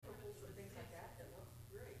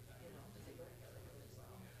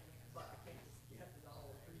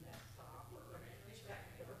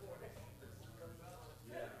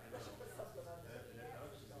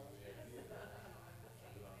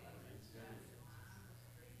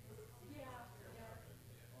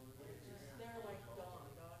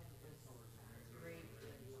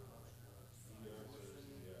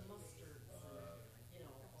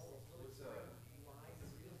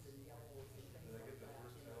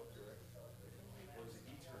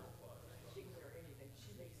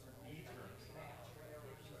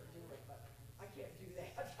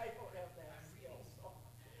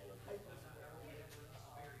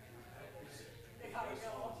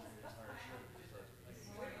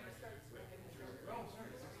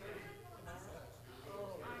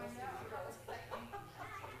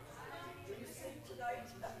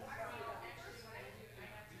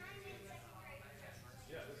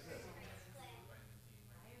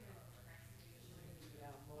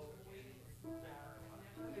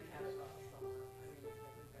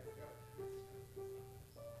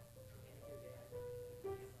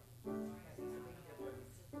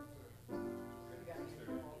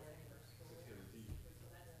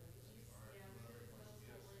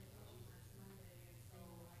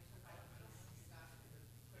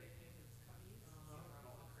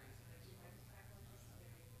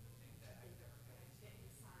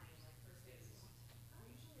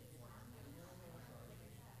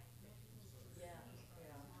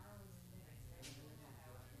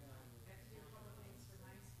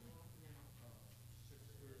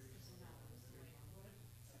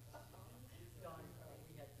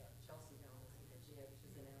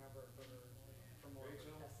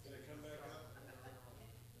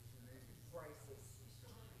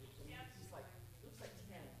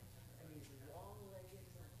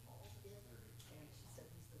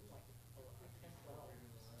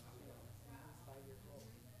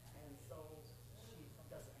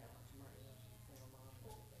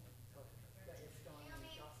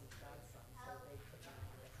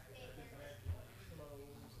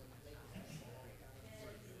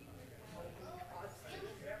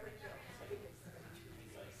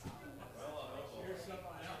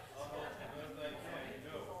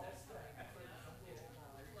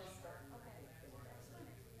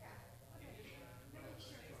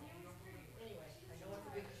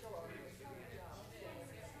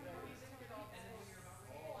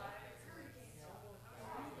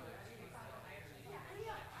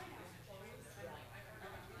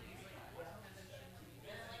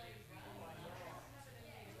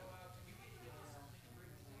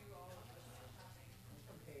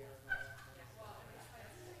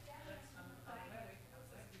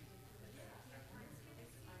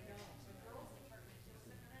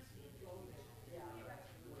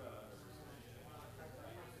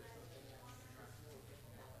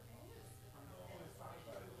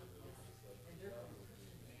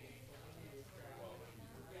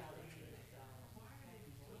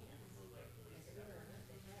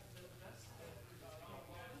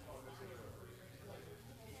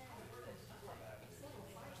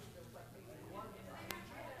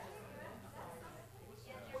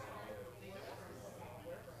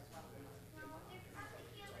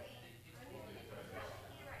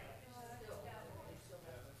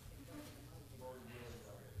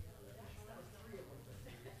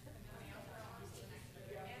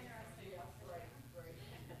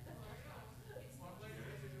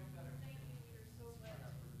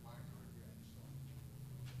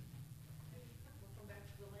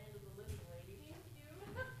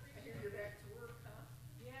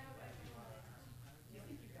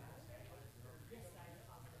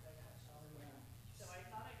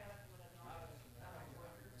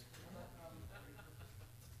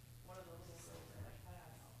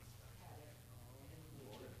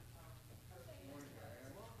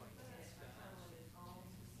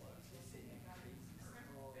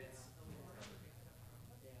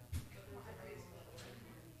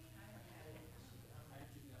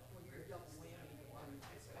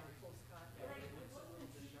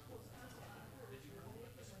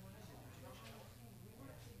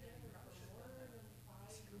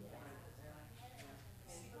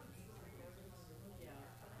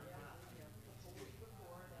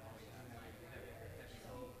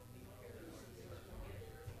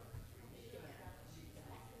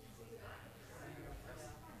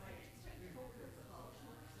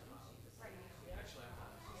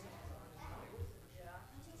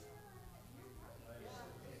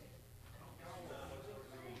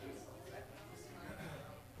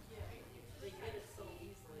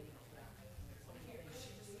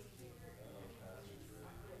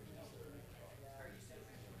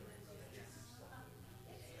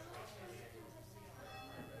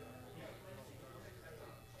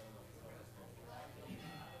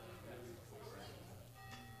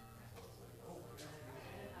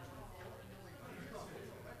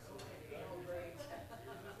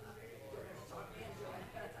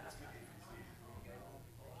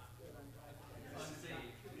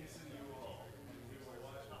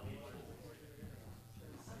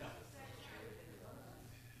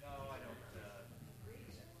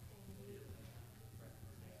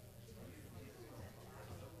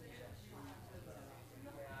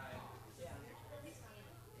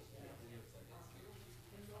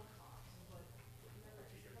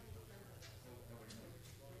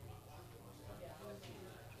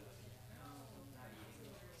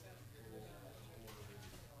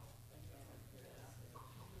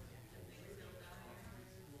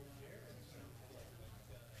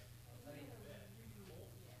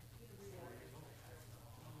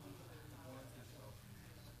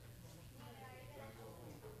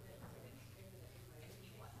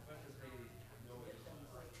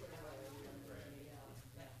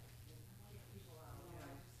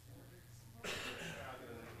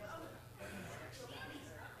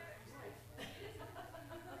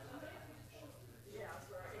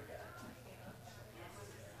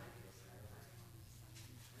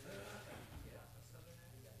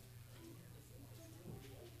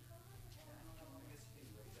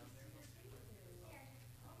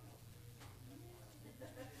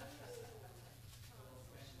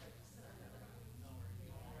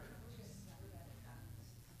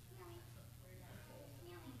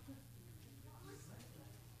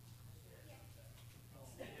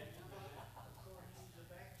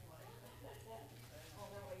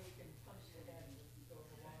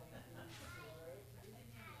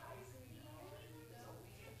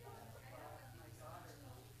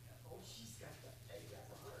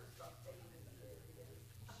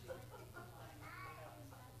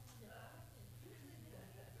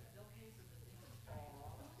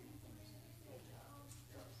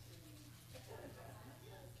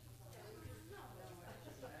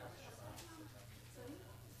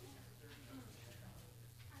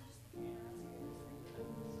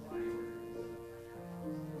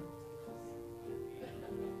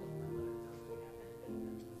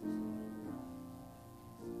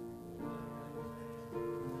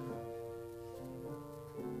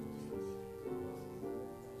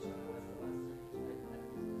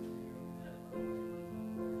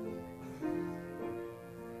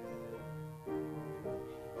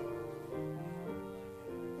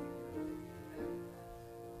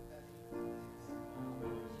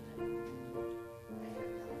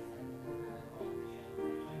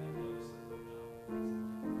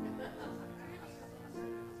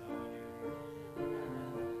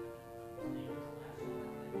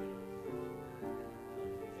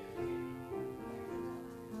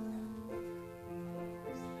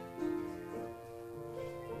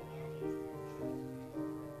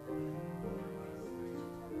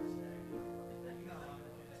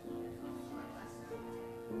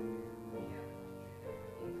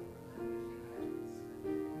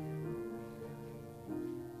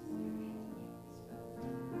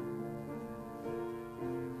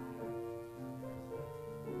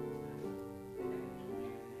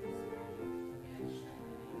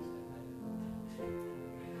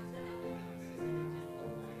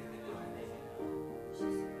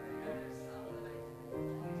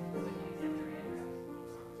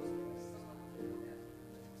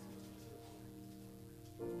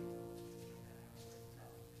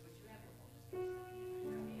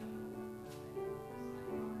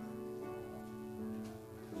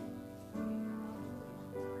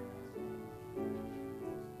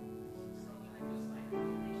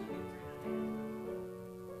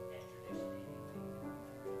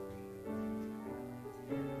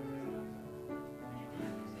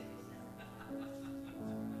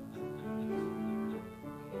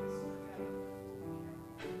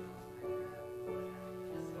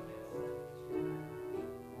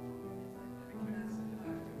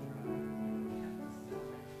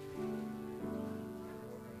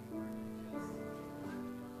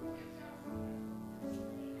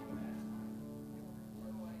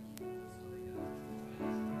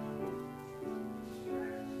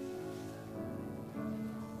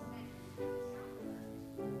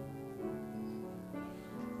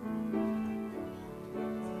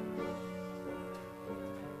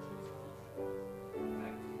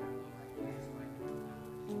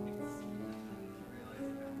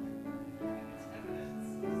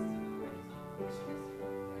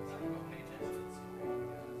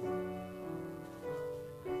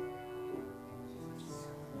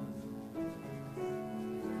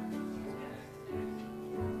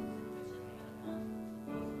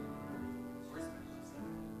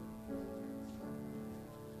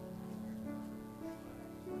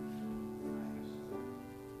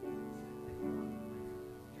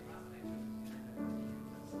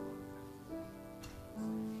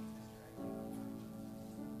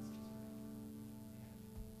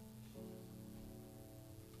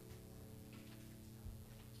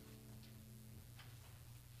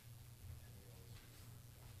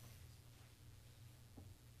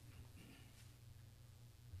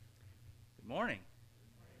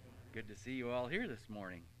see you all here this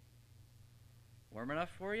morning. Warm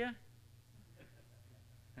enough for you?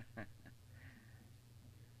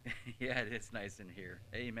 Yeah, it is nice in here.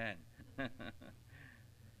 Amen.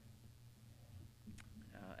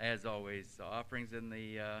 As always, the offerings in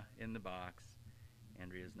the box.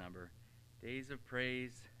 Andrea's number. Days of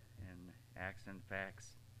praise and acts and facts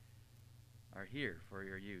are here for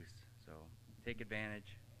your use. So take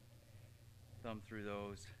advantage. Thumb through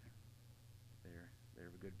those. They're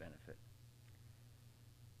of a good benefit.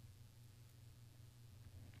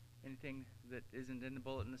 Anything that isn't in the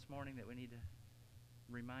bulletin this morning that we need to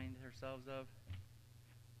remind ourselves of?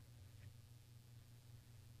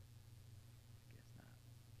 Guess not.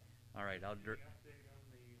 All right, I'll. Any update on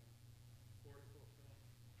the portico film?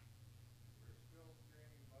 We're still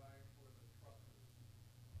standing by for the trusses.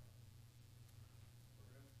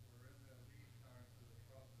 We're in the lead time for the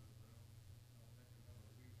trusses. I don't think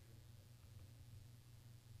another week is going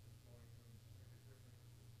to make a difference at this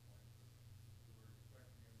point. But we were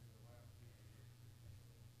expecting it in the last week of this week.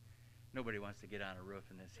 Nobody wants to get on a roof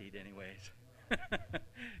in this heat, anyways.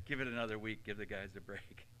 Give it another week. Give the guys a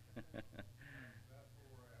break. That's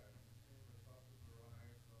where we're at. As soon as the trusses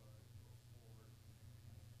arrive, it goes forward. We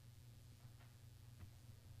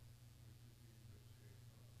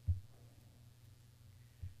should be in good shape.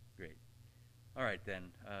 Great. All right,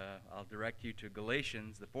 then. I'll direct you to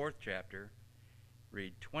Galatians, the 4th chapter.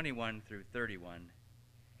 Read 21 through 31,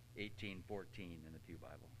 18, 14 in the Pew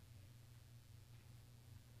Bible.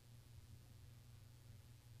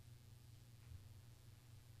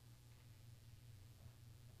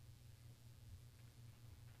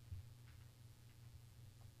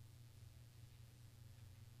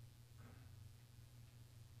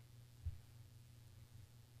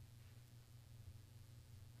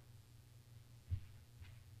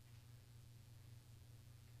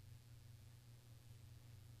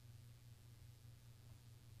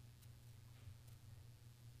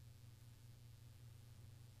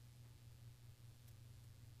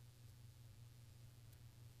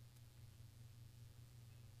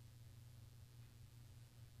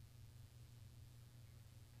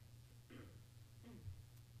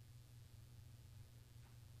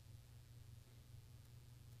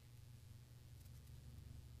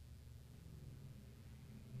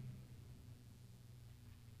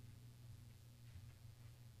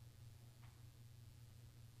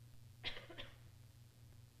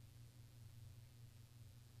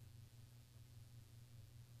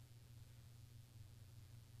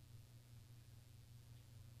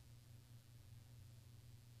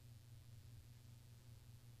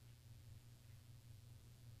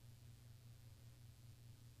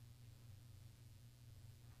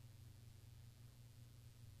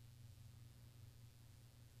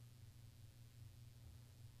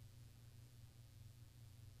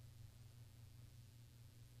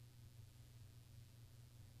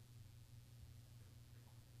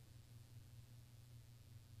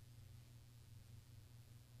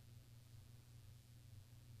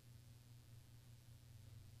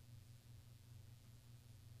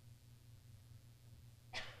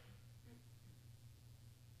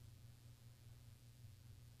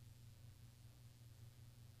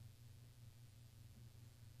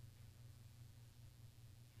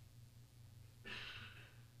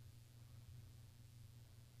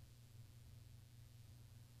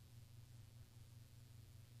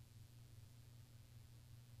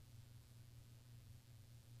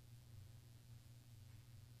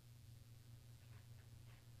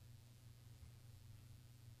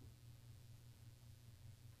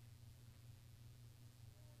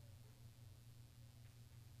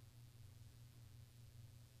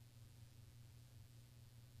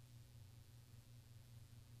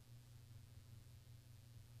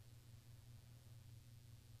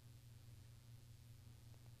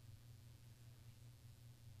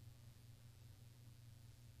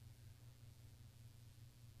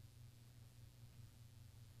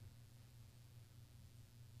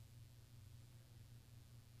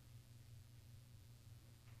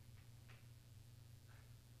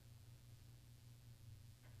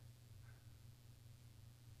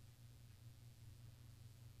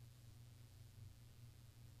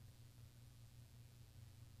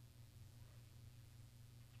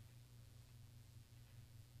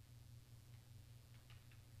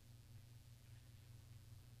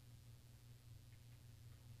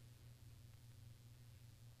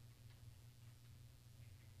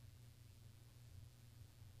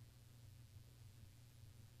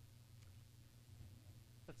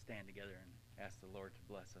 Let's stand together and ask the Lord to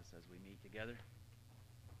bless us as we meet together.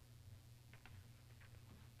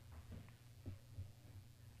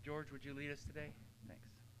 George, would you lead us today? Thanks.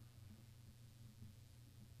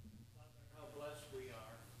 we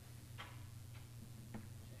are to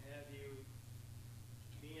have you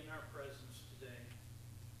be in our presence today,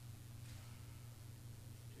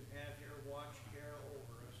 to have your watch care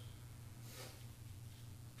over us,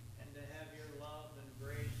 and to have your love and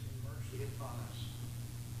grace and mercy upon us.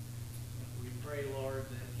 And we pray, Lord,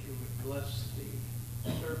 that you would bless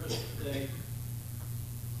the service today,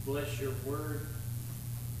 bless your word,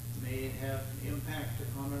 may it have impact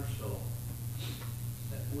upon our soul,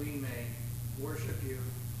 that we may worship you,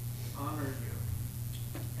 honor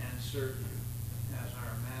you, and serve you as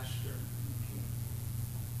our Master and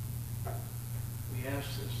King. We ask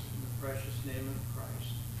this in the precious name of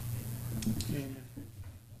Christ. Amen. Amen.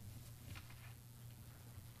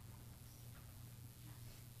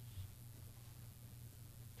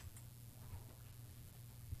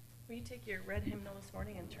 Will you take your red hymnal this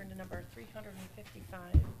morning and turn to number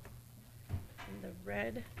 355 in the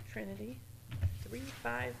Red Trinity?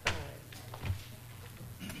 355.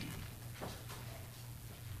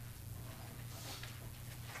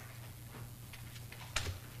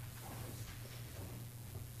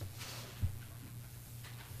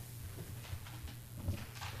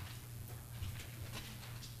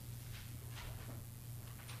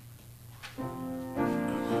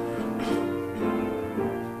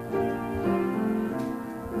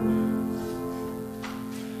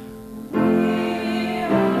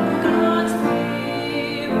 God's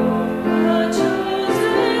people.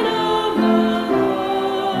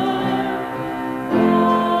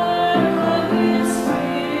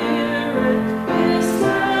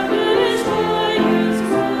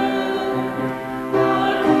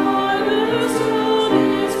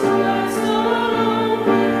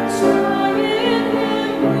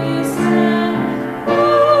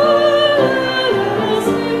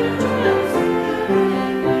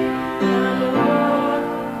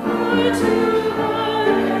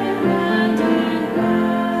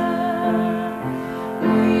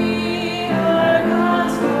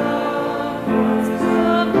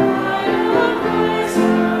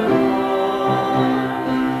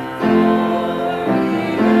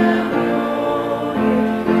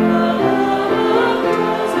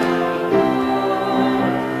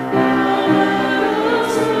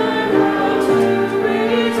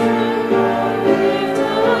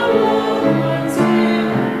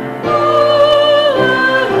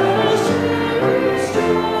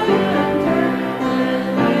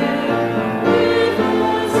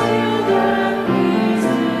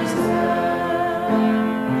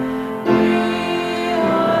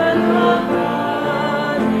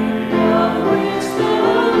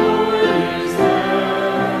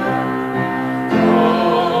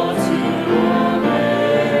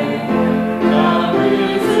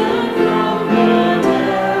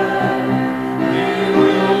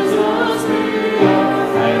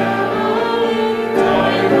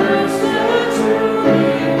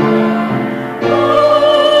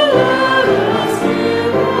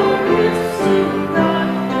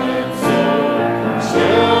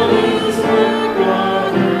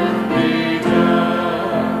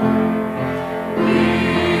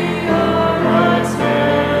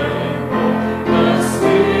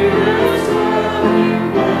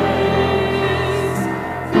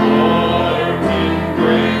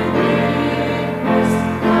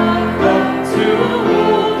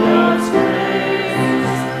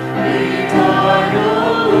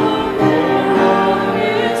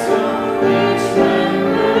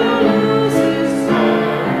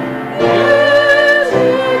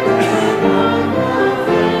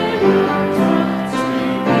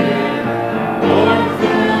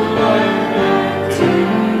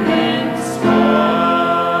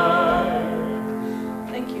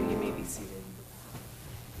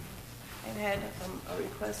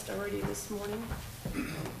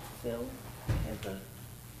 Phil, have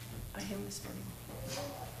a hymn this morning.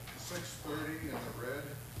 630 in the red.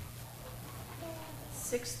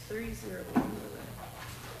 630 in the red.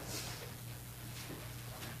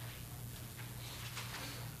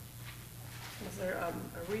 Is there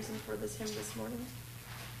a reason for this hymn this morning?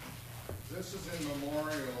 This is in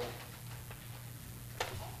memorial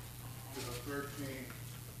to the 13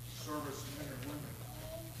 servicemen and women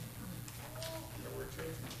that were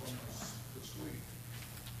taken from us this week.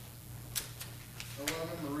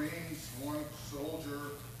 11 Marines, 1 soldier,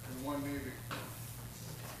 and 1 Navy.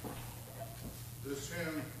 This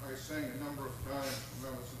hymn I sang a number of times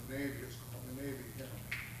when I was in the Navy. It's called the Navy Hymn.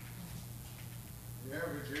 The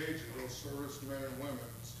average age of those servicemen and women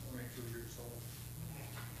is 22 years old.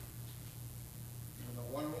 And the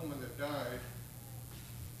one woman that died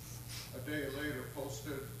a day later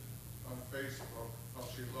posted on Facebook how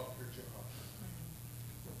she loved her job.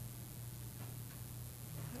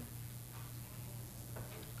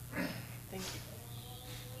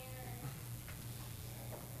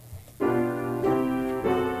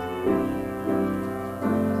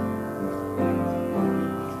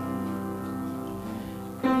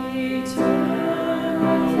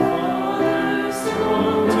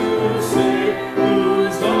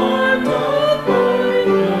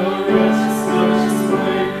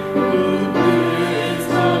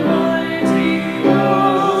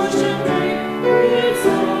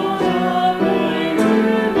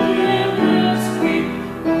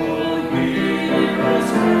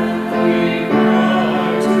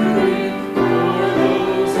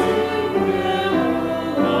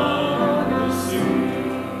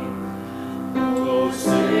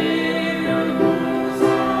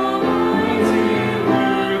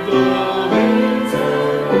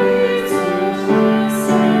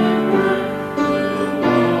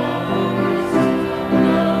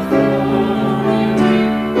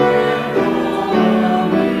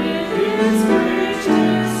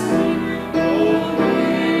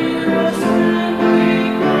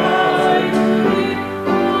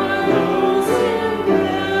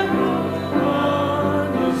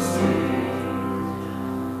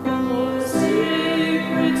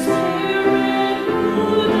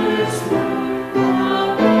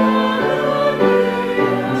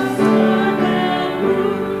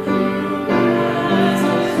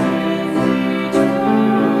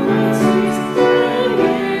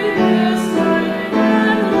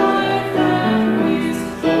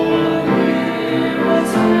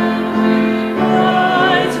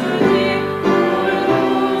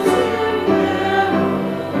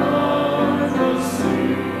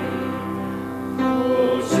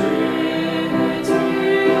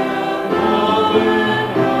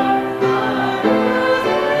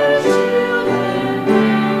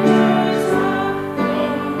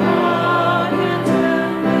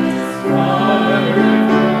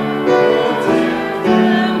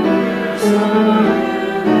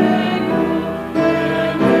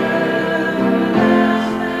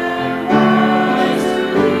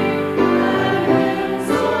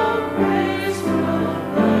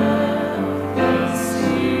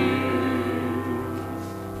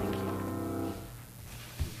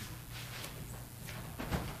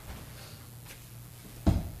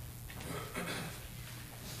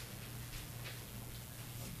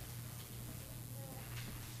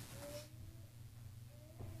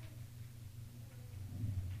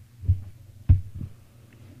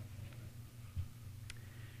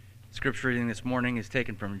 Scripture reading this morning is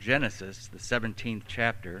taken from Genesis, the 17th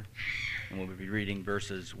chapter, and we'll be reading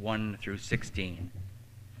verses 1 through 16,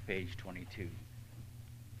 page 22.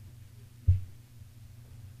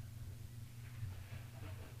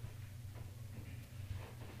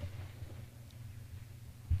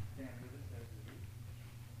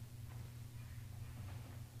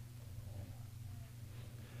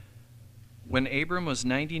 When Abram was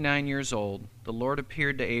 99 years old, the Lord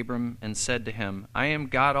appeared to Abram and said to him, I am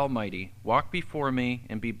God Almighty. Walk before me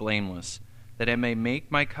and be blameless, that I may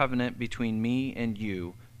make my covenant between me and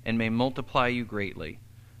you, and may multiply you greatly.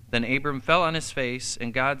 Then Abram fell on his face,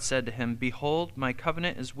 and God said to him, Behold, my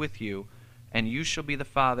covenant is with you, and you shall be the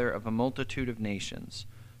father of a multitude of nations.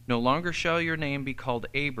 No longer shall your name be called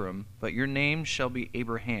Abram, but your name shall be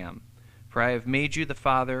Abraham, for I have made you the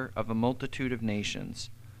father of a multitude of nations.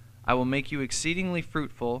 I will make you exceedingly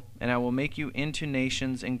fruitful, and I will make you into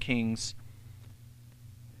nations, and kings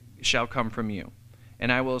shall come from you.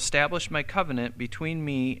 And I will establish my covenant between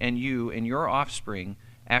me and you and your offspring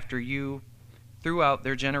after you throughout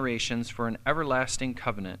their generations for an everlasting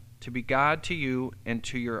covenant, to be God to you and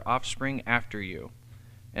to your offspring after you.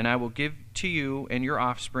 And I will give to you and your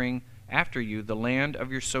offspring after you the land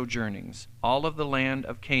of your sojournings, all of the land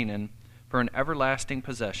of Canaan, for an everlasting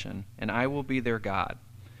possession, and I will be their God.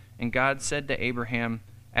 And God said to Abraham,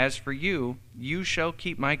 As for you, you shall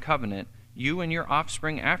keep my covenant, you and your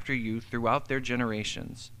offspring after you throughout their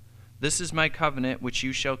generations. This is my covenant which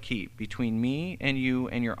you shall keep between me and you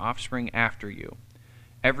and your offspring after you.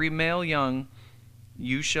 Every male young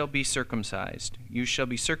you shall be circumcised. You shall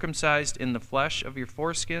be circumcised in the flesh of your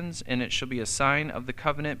foreskins, and it shall be a sign of the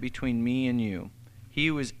covenant between me and you. He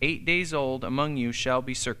who is 8 days old among you shall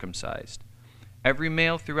be circumcised. Every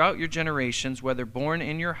male throughout your generations, whether born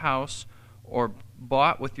in your house or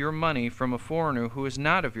bought with your money from a foreigner who is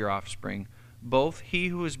not of your offspring, both he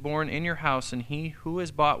who is born in your house and he who is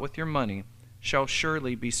bought with your money shall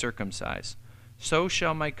surely be circumcised. So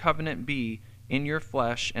shall my covenant be in your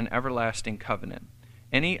flesh, an everlasting covenant.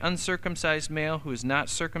 Any uncircumcised male who is not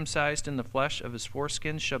circumcised in the flesh of his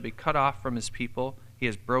foreskins shall be cut off from his people. He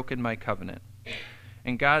has broken my covenant.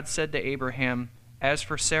 And God said to Abraham, As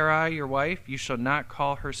for Sarai, your wife, you shall not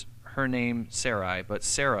call her name Sarai, but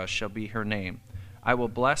Sarah shall be her name. I will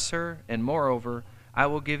bless her, and moreover, I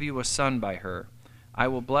will give you a son by her. I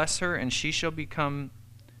will bless her, and she shall become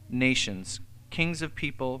nations. Kings of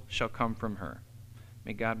people shall come from her.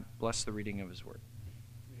 May God bless the reading of his word.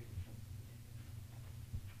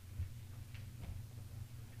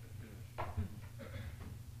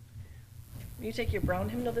 You take your brown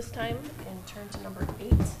hymnal this time and turn to number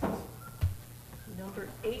 8. Number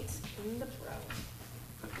 8 in the brown.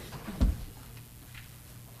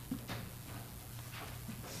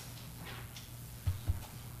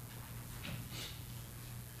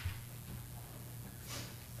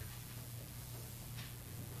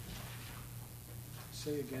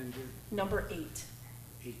 Say again, dear. Number 8.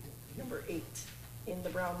 8. Number 8 in the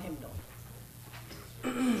brown hymnal.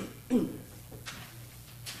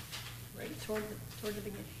 Right toward the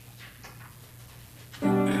beginning.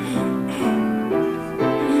 Oh,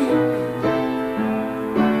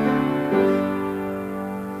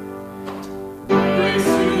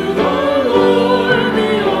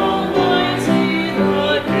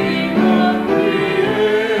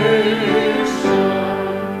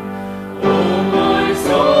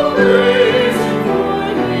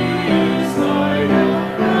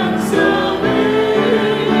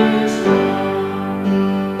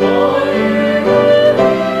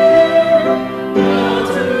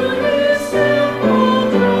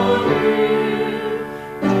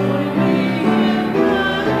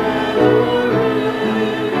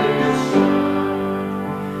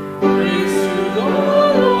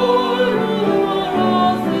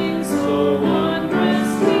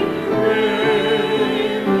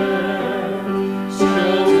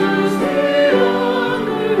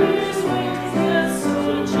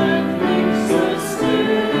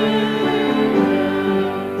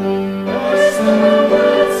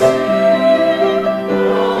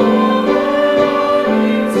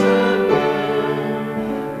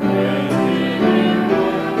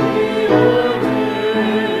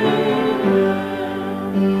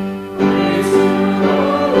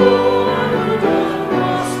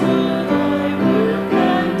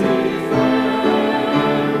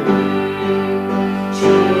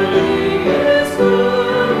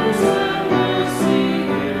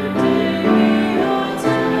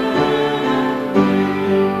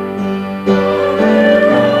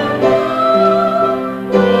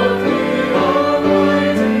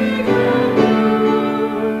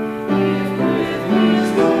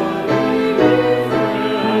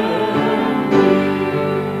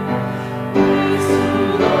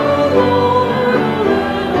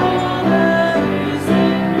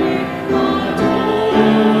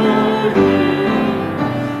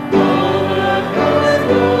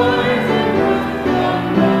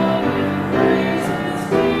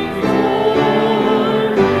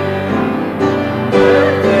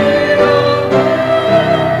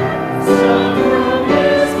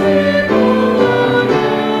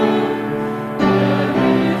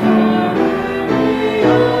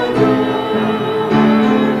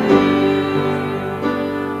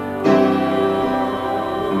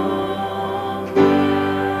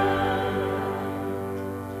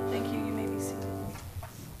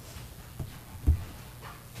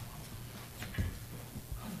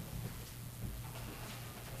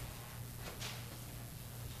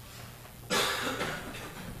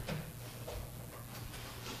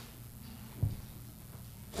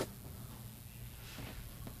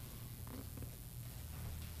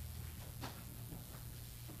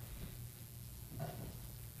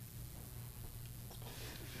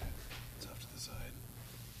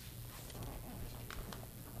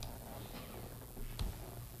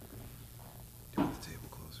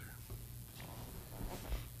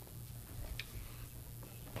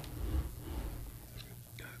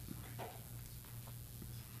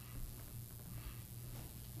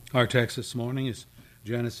 Our text this morning is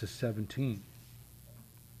Genesis 17.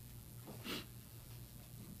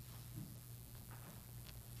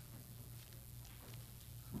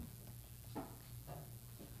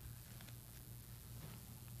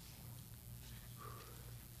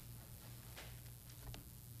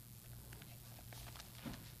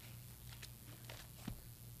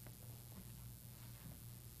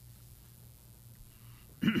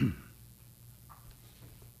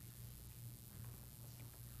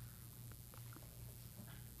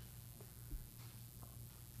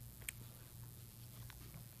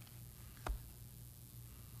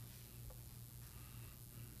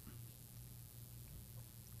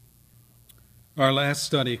 Our last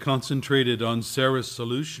study concentrated on Sarah's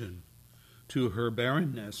solution to her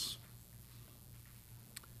barrenness.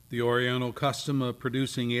 The Oriental custom of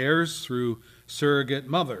producing heirs through surrogate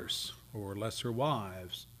mothers or lesser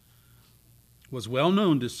wives was well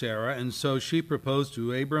known to Sarah, and so she proposed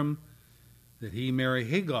to Abram that he marry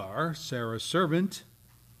Hagar, Sarah's servant,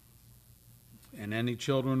 and any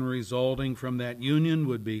children resulting from that union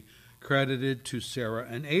would be credited to Sarah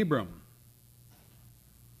and Abram.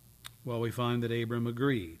 Well, we find that Abram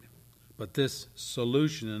agreed. But this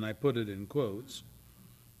solution, and I put it in quotes,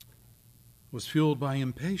 was fueled by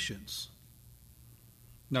impatience.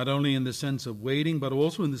 Not only in the sense of waiting, but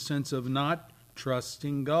also in the sense of not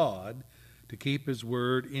trusting God to keep his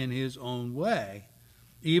word in his own way,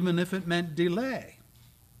 even if it meant delay.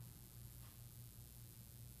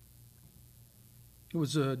 It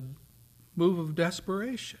was a move of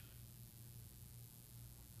desperation.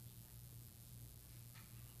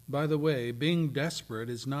 By the way, being desperate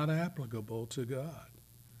is not applicable to God.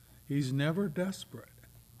 He's never desperate.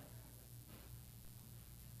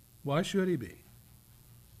 Why should he be?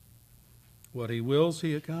 What he wills,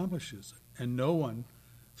 he accomplishes, and no one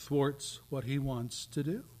thwarts what he wants to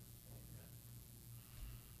do.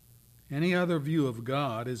 Any other view of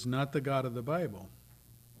God is not the God of the Bible.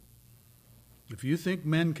 If you think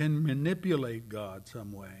men can manipulate God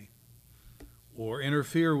some way or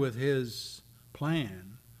interfere with his plan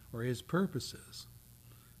or his purposes,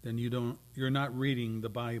 then you're not reading the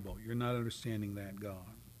Bible. You're not understanding that God.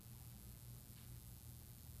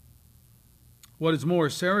 What is more,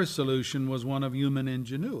 Sarah's solution was one of human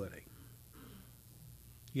ingenuity.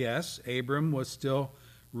 Yes, Abram was still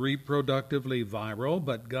reproductively virile,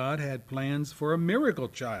 but God had plans for a miracle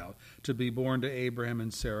child to be born to Abraham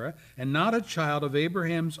and Sarah, and not a child of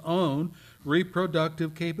Abraham's own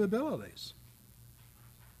reproductive capabilities.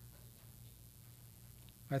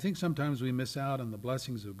 I think sometimes we miss out on the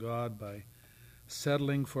blessings of God by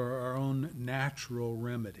settling for our own natural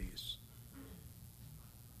remedies.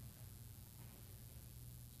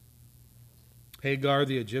 Hagar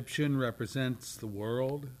the Egyptian represents the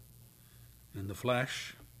world and the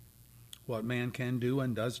flesh, what man can do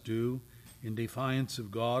and does do in defiance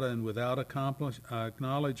of God and without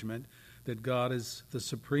acknowledgement that God is the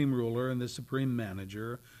supreme ruler and the supreme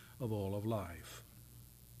manager of all of life.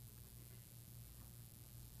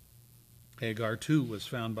 Hagar, too, was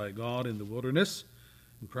found by God in the wilderness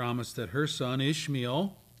and promised that her son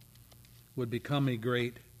Ishmael would become a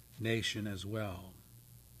great nation as well.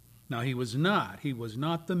 Now, he was not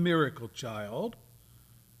the miracle child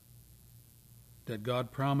that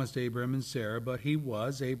God promised Abraham and Sarah, but he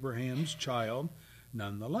was Abraham's child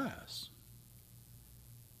nonetheless.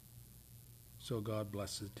 So God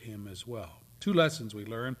blessed him as well. Two lessons we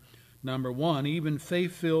learn. Number one, even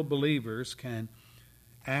faith-filled believers can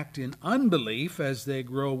act in unbelief as they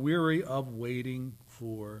grow weary of waiting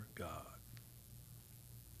for God.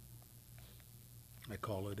 I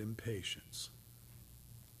call it impatience.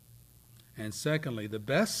 And secondly, the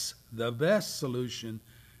best solution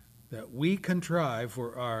that we contrive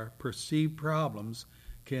for our perceived problems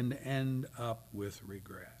can end up with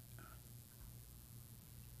regret.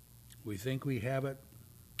 We think we have it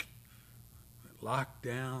locked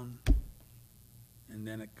down, and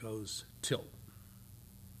then it goes tilt.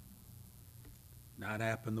 Not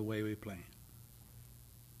happen the way we planned.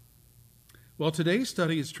 Well, today's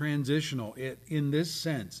study is transitional in this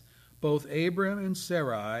sense. Both Abram and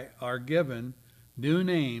Sarai are given new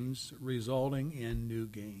names resulting in new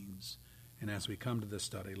gains. And as we come to this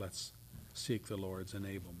study, let's seek the Lord's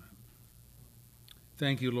enablement.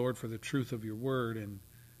 Thank you, Lord, for the truth of your word. And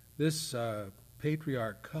this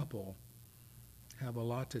patriarch couple have a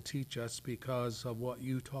lot to teach us because of what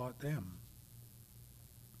you taught them.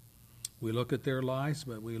 We look at their lives,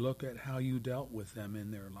 but we look at how you dealt with them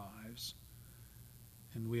in their lives.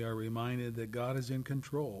 And we are reminded that God is in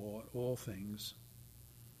control of all things.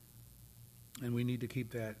 And we need to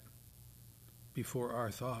keep that before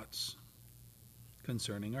our thoughts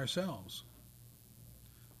concerning ourselves.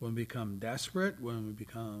 when we become desperate, when we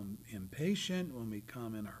become impatient, when we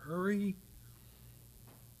come in a hurry,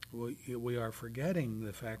 we are forgetting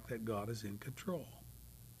the fact that God is in control.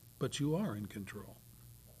 But you are in control.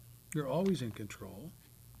 You're always in control.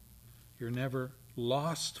 You're never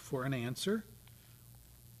lost for an answer.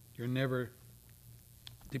 You're never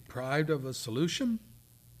deprived of a solution.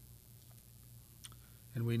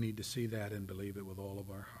 And we need to see that and believe it with all of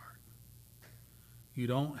our heart. You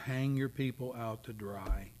don't hang your people out to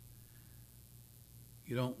dry.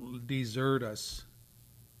 You don't desert us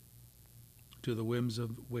to the whims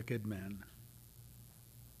of wicked men.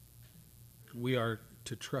 We are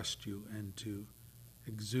to trust you and to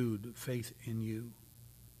exude faith in you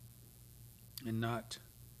and not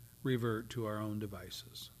revert to our own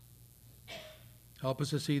devices. Help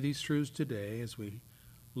us to see these truths today as we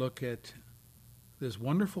look at this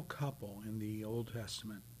wonderful couple in the Old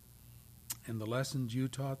Testament and the lessons you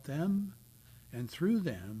taught them, and through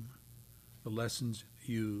them, the lessons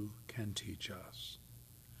you can teach us.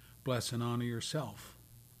 Bless and honor yourself.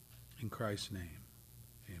 In Christ's name,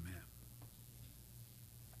 amen.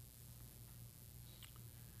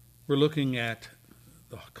 We're looking at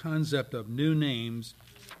the concept of new names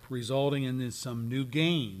resulting in some new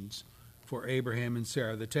gains for Abraham and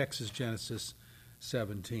Sarah. The text is Genesis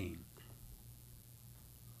 17.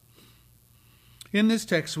 In this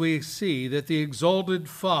text, we see that the exalted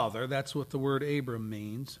father, that's what the word Abram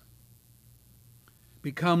means,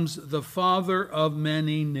 becomes the father of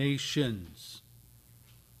many nations.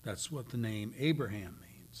 That's what the name Abraham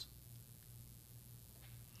means.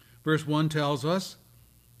 Verse 1 tells us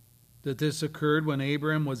that this occurred when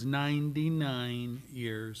Abram was 99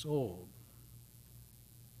 years old.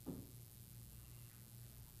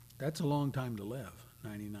 That's a long time to live,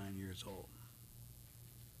 99 years old.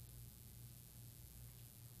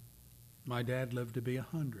 My dad lived to be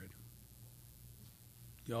 100.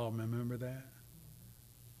 Y'all remember that?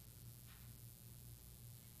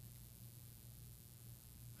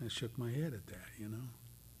 I shook my head at that, you know.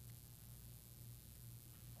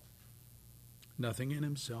 Nothing in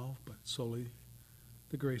himself, but solely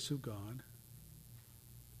the grace of God.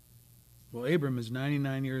 Well, Abram is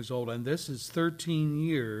 99 years old, and this is 13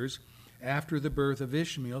 years after the birth of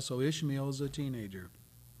Ishmael, so Ishmael is a teenager.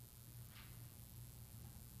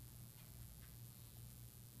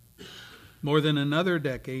 More than another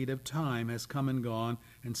decade of time has come and gone,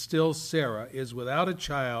 and still Sarah is without a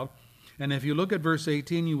child. And if you look at verse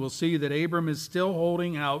 18, you will see that Abram is still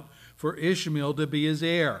holding out for Ishmael to be his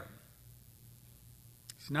heir.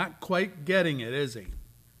 He's not quite getting it, is he?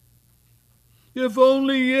 If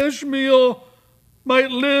only Ishmael might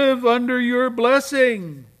live under your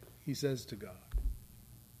blessing, he says to God.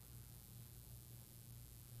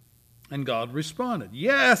 And God responded,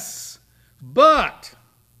 yes, but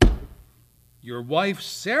your wife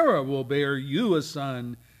Sarah will bear you a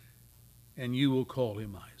son, and you will call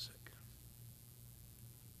him Isaac.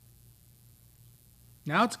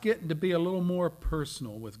 Now it's getting to be a little more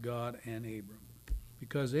personal with God and Abram,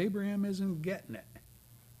 because Abraham isn't getting it.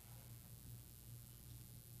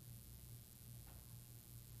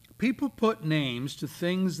 People put names to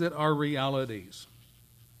things that are realities.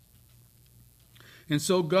 And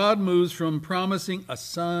so God moves from promising a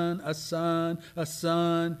son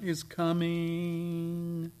is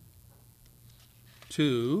coming,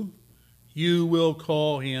 to you will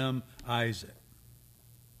call him Isaac.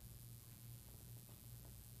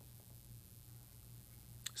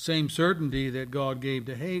 Same certainty that God gave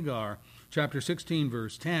to Hagar, chapter 16,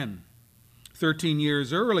 verse 10. 13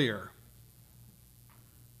 years earlier,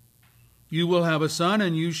 you will have a son,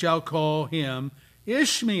 and you shall call him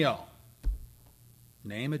Ishmael.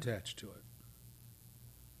 Name attached to it.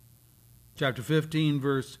 Chapter 16,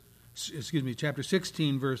 verse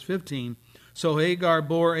 15. So Hagar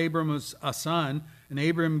bore Abram a son, and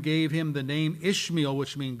Abram gave him the name Ishmael,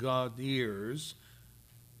 which means God hears,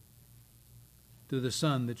 to the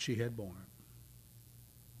son that she had born.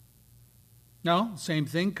 Now, same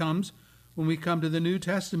thing comes when we come to the New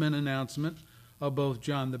Testament announcement of both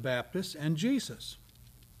John the Baptist and Jesus.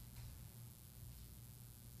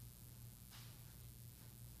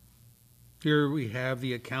 Here we have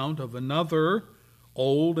the account of another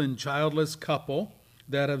old and childless couple,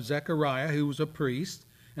 that of Zechariah, who was a priest,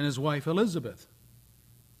 and his wife Elizabeth.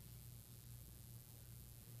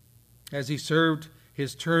 As he served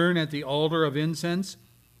his turn at the altar of incense,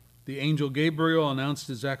 the angel Gabriel announced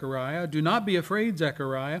to Zechariah, do not be afraid,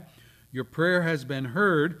 Zechariah. Your prayer has been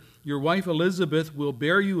heard. Your wife Elizabeth will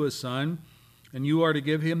bear you a son, and you are to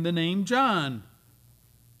give him the name John.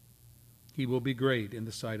 He will be great in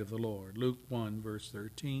the sight of the Lord. Luke 1, verse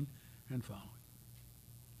 13 and following.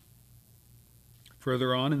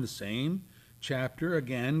 Further on in the same chapter,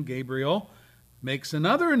 again, Gabriel makes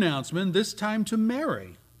another announcement, this time to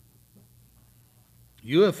Mary.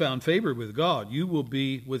 You have found favor with God. You will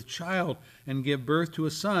be with child and give birth to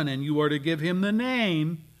a son, and you are to give him the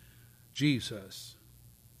name Jesus.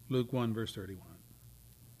 Luke 1, verse 31.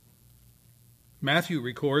 Matthew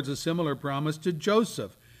records a similar promise to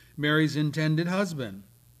Joseph, Mary's intended husband,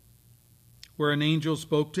 where an angel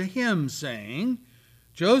spoke to him, saying,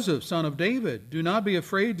 Joseph, son of David, do not be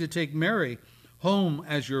afraid to take Mary home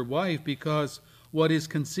as your wife, because what is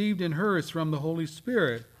conceived in her is from the Holy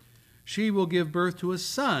Spirit. She will give birth to a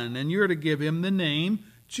son, and you're to give him the name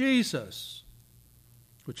Jesus,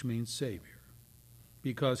 which means Savior,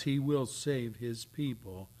 because he will save his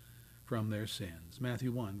people from their sins.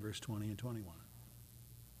 Matthew 1, verse 20 and 21.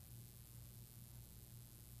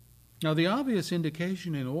 Now, the obvious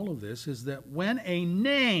indication in all of this is that when a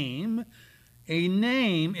name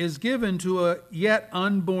is given to a yet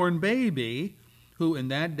unborn baby, who in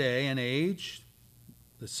that day and age,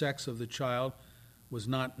 the sex of the child was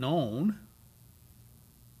not known,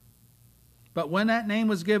 but when that name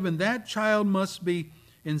was given, that child must be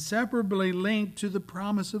inseparably linked to the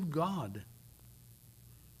promise of God,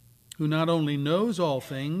 who not only knows all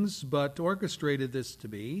things, but orchestrated this to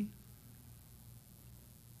be.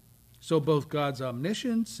 So both God's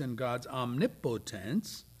omniscience and God's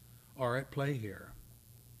omnipotence are at play here.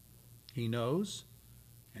 He knows,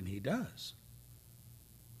 and he does.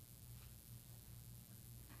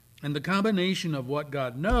 And the combination of what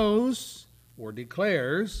God knows or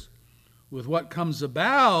declares with what comes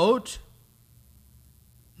about,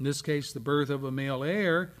 in this case the birth of a male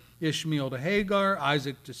heir, Ishmael to Hagar,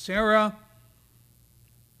 Isaac to Sarah,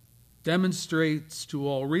 demonstrates to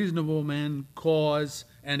all reasonable men cause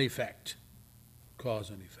and effect.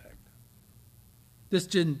 Cause and effect. This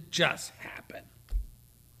didn't just happen.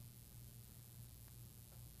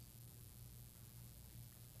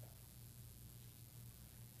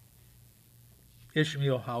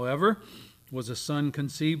 Ishmael, however, was a son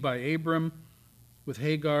conceived by Abram with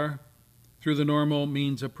Hagar through the normal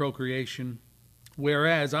means of procreation,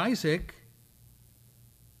 whereas Isaac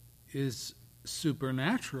is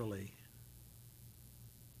supernaturally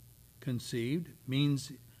conceived,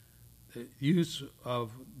 means the use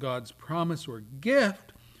of God's promise or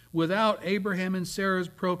gift without Abraham and Sarah's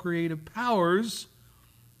procreative powers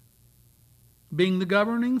being the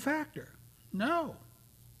governing factor. No.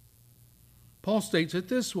 Paul states it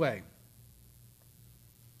this way.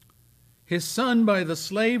 His son by the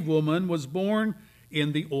slave woman was born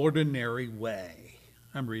in the ordinary way.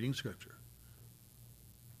 I'm reading scripture.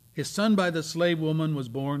 His son by the slave woman was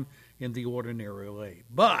born in the ordinary way.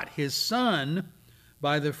 But his son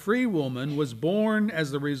by the free woman was born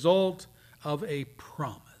as the result of a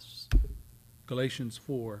promise. Galatians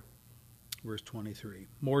 4, verse 23.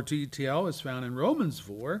 More detail is found in Romans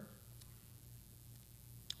 4,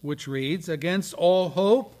 which reads, against all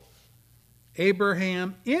hope,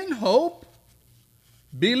 Abraham in hope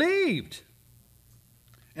believed.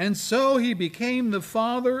 And so he became the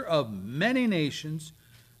father of many nations,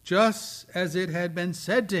 just as it had been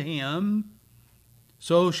said to him,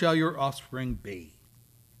 so shall your offspring be.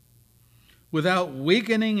 Without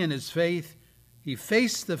weakening in his faith, he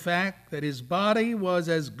faced the fact that his body was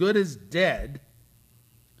as good as dead,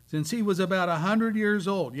 since he was about 100 years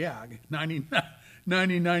old. Yeah,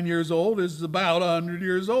 99 years old is about 100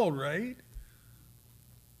 years old, right?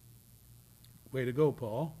 Way to go,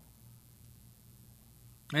 Paul.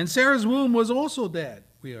 And Sarah's womb was also dead,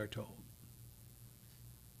 we are told.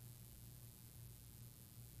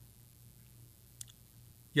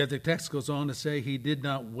 Yet the text goes on to say he did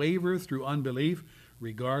not waver through unbelief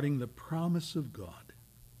regarding the promise of God,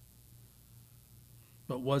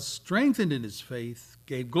 but was strengthened in his faith,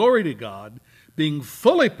 gave glory to God, being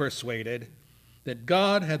fully persuaded that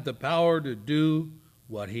God had the power to do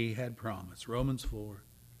what he had promised. Romans 4,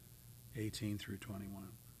 18 through 21.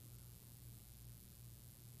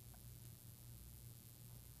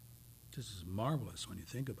 This is marvelous when you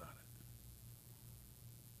think about it.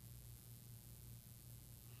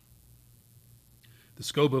 The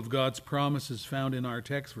scope of God's promise is found in our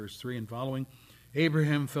text, verse 3 and following.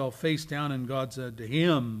 Abraham fell face down, and God said to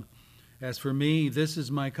him, as for me, this is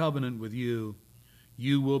my covenant with you.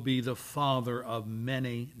 You will be the father of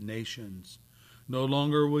many nations. No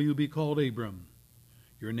longer will you be called Abram.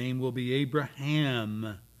 Your name will be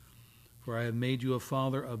Abraham, for I have made you a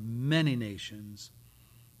father of many nations.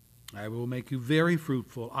 I will make you very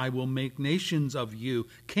fruitful. I will make nations of you.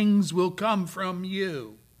 Kings will come from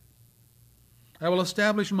you. I will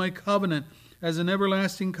establish my covenant as an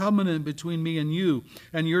everlasting covenant between me and you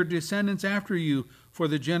and your descendants after you for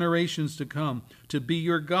the generations to come, to be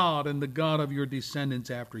your God and the God of your descendants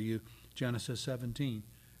after you. Genesis 17,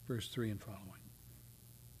 verse 3 and following.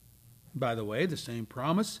 By the way, the same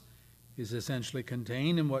promise is essentially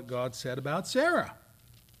contained in what God said about Sarah.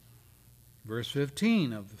 Verse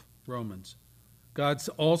 15 of Romans. God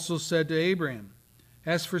also said to Abraham,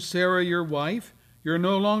 as for Sarah your wife, you're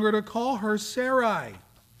no longer to call her Sarai,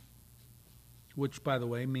 which, by the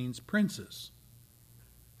way, means princess.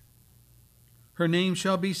 Her name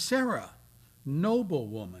shall be Sarah, noble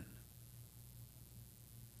woman.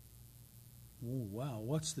 Oh, wow,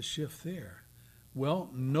 what's the shift there? Well,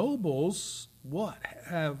 nobles, what?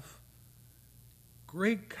 Have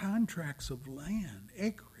great contracts of land,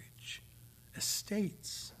 acreage,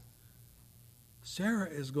 estates. Sarah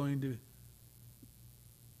is going to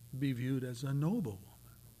be viewed as a noble woman.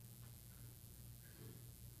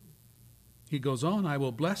 He goes on, I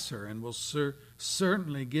will bless her and will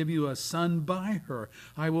certainly give you a son by her.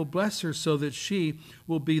 I will bless her so that she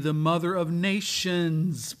will be the mother of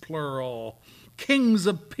nations, plural. Kings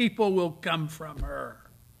of people will come from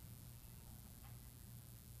her.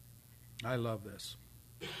 I love this.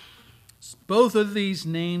 Both of these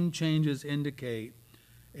name changes indicate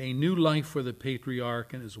a new life for the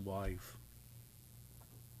patriarch and his wife.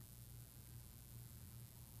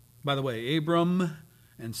 By the way, Abram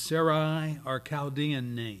and Sarai are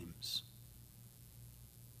Chaldean names.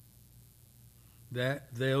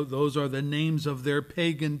 Those are the names of their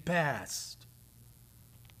pagan past.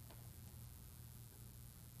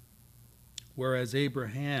 Whereas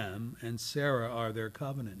Abraham and Sarah are their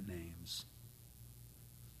covenant names.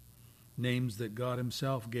 Names that God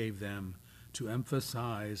himself gave them to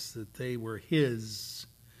emphasize that they were his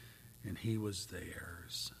and he was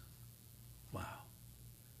theirs. Wow.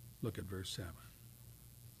 Look at verse 7.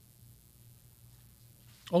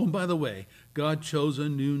 Oh, and by the way, God chose a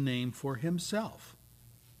new name for himself.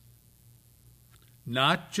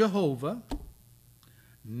 Not Jehovah,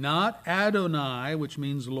 not Adonai, which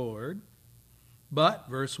means Lord, but,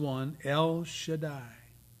 verse 1, El Shaddai,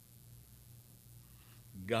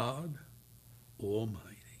 God Almighty.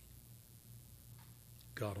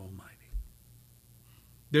 God Almighty.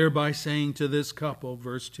 Thereby saying to this couple,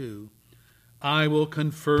 verse 2, I will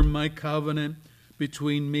confirm my covenant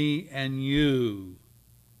between me and you.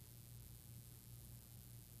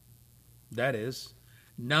 That is,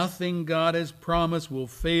 nothing God has promised will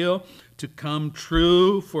fail to come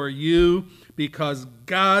true for you because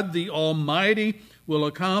God the Almighty will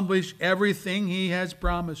accomplish everything he has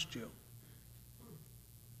promised you.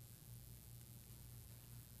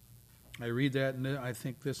 I read that and I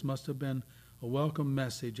think this must have been a welcome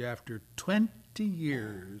message after 20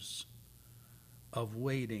 years of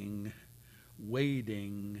waiting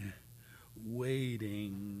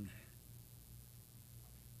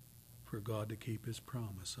for God to keep his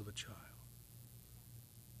promise of a child.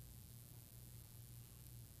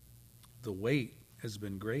 The wait has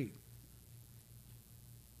been great,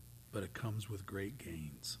 but it comes with great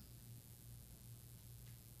gains.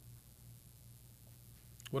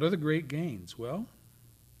 What are the great gains? Well,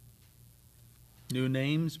 new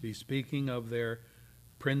names bespeaking of their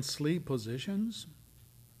princely positions,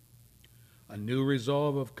 a new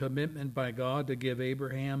resolve of commitment by God to give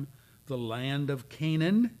Abraham the land of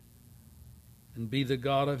Canaan and be the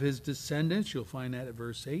God of his descendants. You'll find that at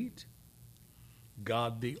verse 8.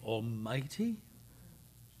 God the Almighty.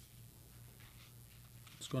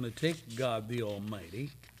 It's going to take God the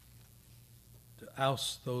Almighty to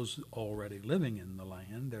oust those already living in the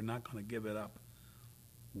land. They're not going to give it up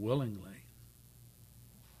willingly.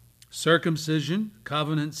 Circumcision,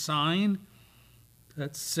 covenant sign,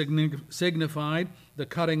 that signified the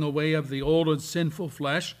cutting away of the old and sinful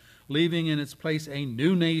flesh, leaving in its place a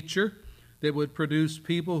new nature that would produce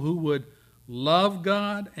people who would love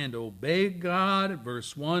God and obey God.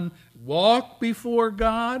 Verse 1, walk before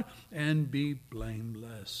God and be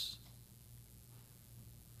blameless.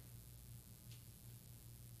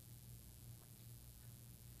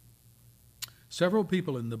 Several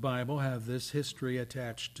people in the Bible have this history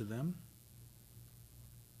attached to them.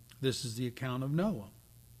 This is the account of Noah,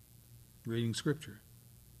 reading Scripture.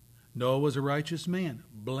 Noah was a righteous man,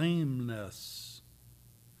 blameless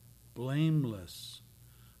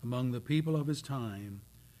among the people of his time,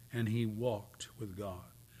 and he walked with God.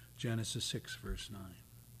 Genesis 6, verse 9.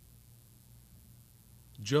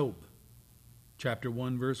 Job, chapter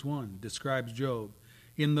 1, verse 1, describes Job.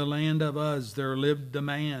 In the land of Uz there lived a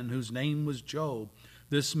man whose name was Job.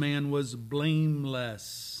 This man was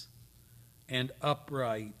blameless and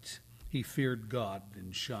upright. He feared God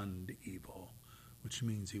and shunned evil, which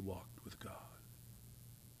means he walked with God.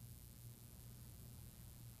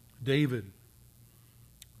 David.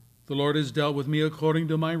 The Lord has dealt with me according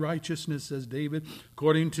to my righteousness, says David.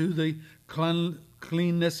 According to the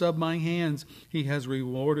cleanness of my hands, he has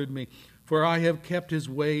rewarded me. For I have kept his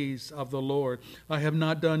ways of the Lord. I have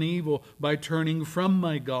not done evil by turning from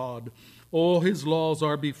my God. All his laws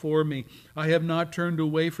are before me. I have not turned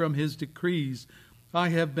away from his decrees. I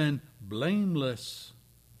have been blameless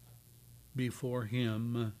before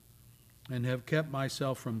him and have kept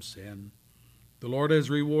myself from sin. The Lord has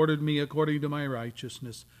rewarded me according to my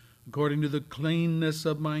righteousness, according to the cleanness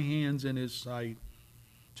of my hands in his sight.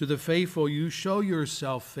 To the faithful you show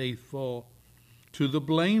yourself faithful. To the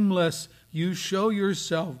blameless you show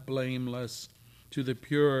yourself blameless. To the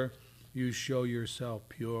pure you show yourself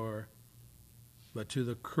pure. But to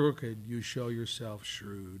the crooked you show yourself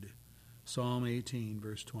shrewd. Psalm 18,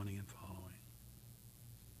 verse 20 and following.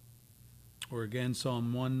 Or again,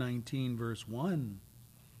 Psalm 119, verse 1.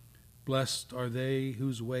 Blessed are they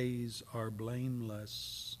whose ways are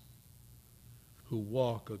blameless, who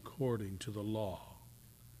walk according to the law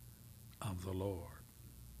of the Lord.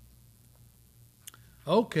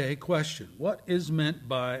 Okay, question. What is meant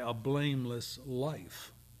by a blameless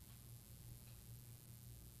life?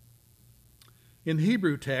 In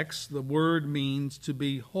Hebrew text, the word means to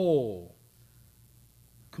be whole,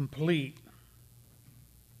 complete,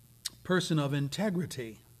 person of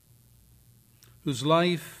integrity, whose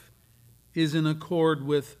life is in accord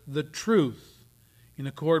with the truth, in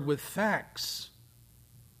accord with facts.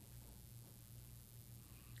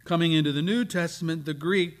 Coming into the New Testament, the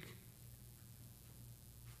Greek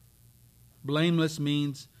blameless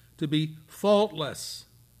means to be faultless,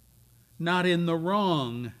 not in the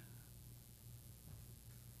wrong.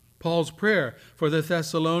 Paul's prayer for the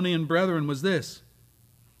Thessalonian brethren was this: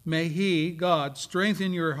 may he, God,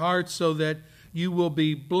 strengthen your hearts so that you will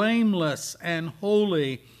be blameless and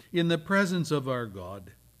holy in the presence of our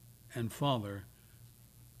God and Father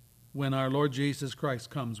when our Lord Jesus Christ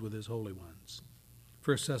comes with his holy ones.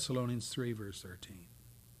 1 Thessalonians 3, verse 13.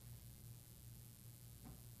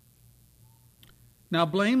 Now,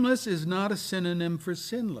 blameless is not a synonym for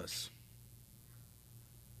sinless.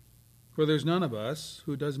 For there's none of us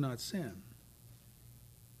who does not sin.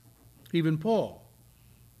 Even Paul.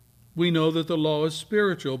 We know that the law is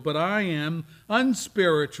spiritual, but I am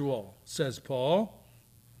unspiritual, says Paul.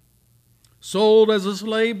 Sold as a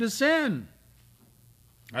slave to sin.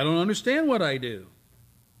 I don't understand what I do.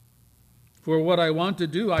 For what I want to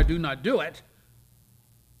do, I do not do it.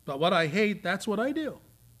 But what I hate, that's what I do.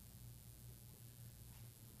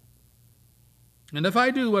 And if I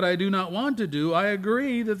do what I do not want to do, I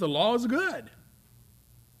agree that the law is good.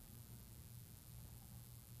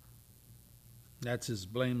 That's his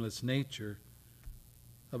blameless nature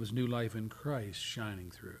of his new life in Christ shining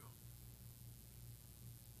through.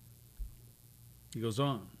 He goes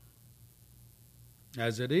on.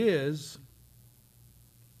 As it is,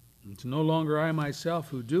 it's no longer I myself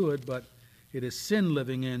who do it, but it is sin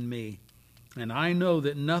living in me. And I know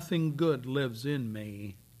that nothing good lives in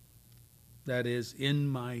me, that is, in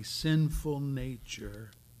my sinful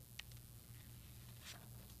nature.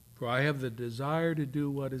 For I have the desire to do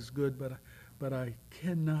what is good, but I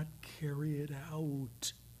cannot carry it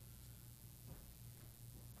out.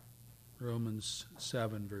 Romans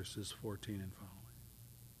 7, verses 14 and following.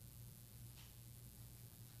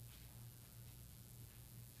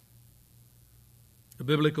 The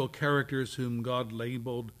biblical characters whom God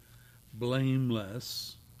labeled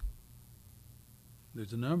blameless,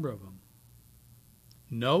 there's a number of them.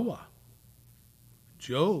 Noah,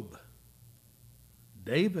 Job,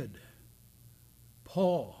 David,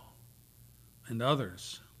 Paul, and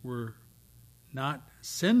others were not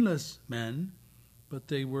sinless men, but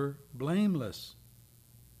they were blameless.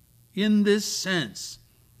 In this sense,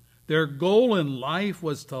 their goal in life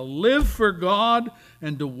was to live for God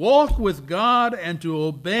and to walk with God and to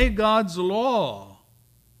obey God's law,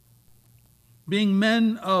 being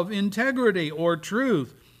men of integrity or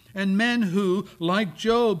truth, and men who, like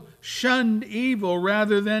Job, shunned evil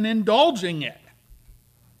rather than indulging it.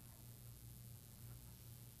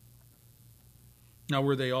 Now,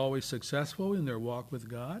 were they always successful in their walk with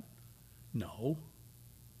God? No.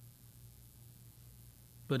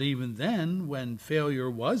 But even then, when failure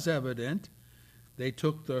was evident, they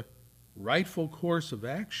took the rightful course of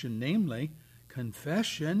action, namely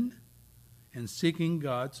confession and seeking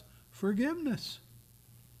God's forgiveness.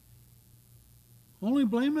 Only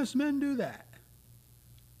blameless men do that.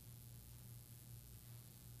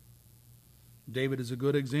 David is a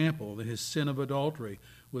good example of his sin of adultery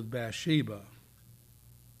with Bathsheba.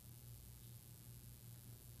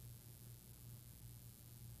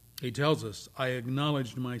 He tells us, I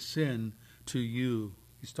acknowledged my sin to you,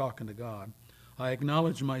 He's talking to God. I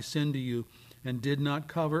acknowledged my sin to you and did not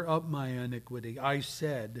cover up my iniquity. I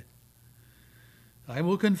said, I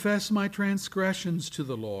will confess my transgressions to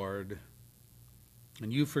the Lord,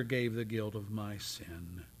 and you forgave the guilt of my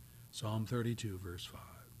sin. Psalm 32, verse 5.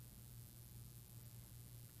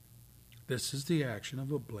 This is the action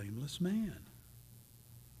of a blameless man.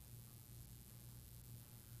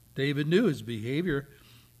 David knew his behavior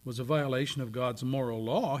was a violation of God's moral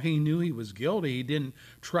law. He knew he was guilty. He didn't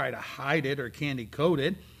try to hide it or candy coat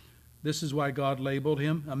it. This is why God labeled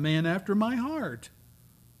him a man after my heart.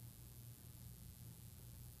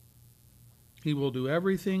 He will do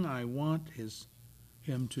everything I want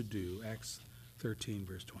him to do. Acts 13,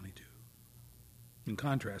 verse 22. In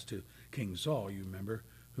contrast to King Saul, you remember,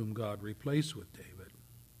 whom God replaced with David.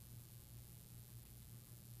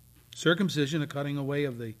 Circumcision, a cutting away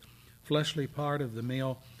of the fleshly part of the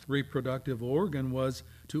male reproductive organ, was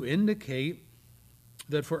to indicate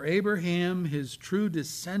that for Abraham, his true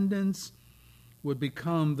descendants would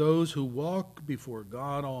become those who walk before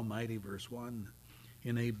God Almighty, verse 1,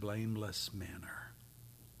 in a blameless manner.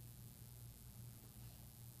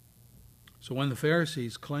 So when the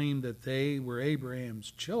Pharisees claimed that they were Abraham's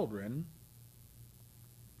children,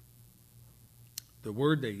 the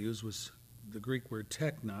word they used was the Greek word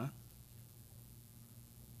tekna.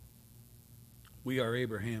 We are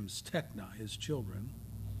Abraham's tekna, his children.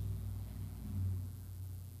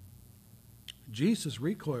 Jesus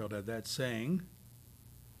recoiled at that, saying,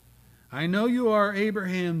 I know you are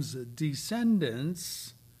Abraham's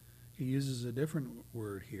descendants. He uses a different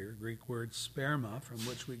word here, Greek word sperma, from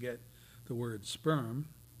which we get the word sperm.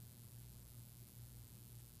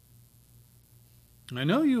 I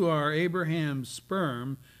know you are Abraham's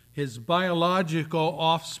sperm, his biological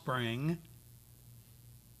offspring.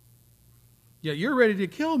 Yet you're ready to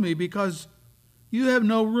kill me because you have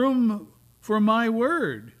no room for my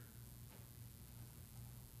word.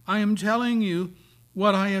 I am telling you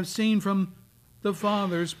what I have seen from the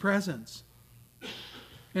Father's presence.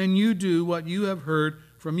 And you do what you have heard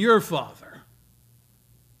from your father.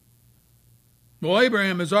 Well,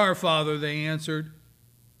 Abraham is our father, they answered.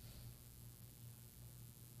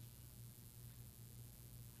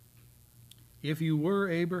 If you were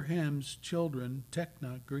Abraham's children,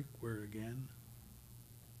 tekna, Greek word again,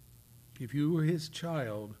 if you were his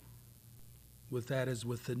child, with that as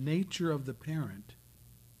with the nature of the parent,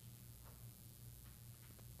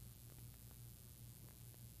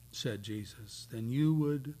 said Jesus, then you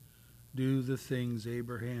would do the things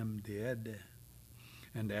Abraham did.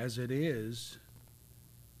 And as it is,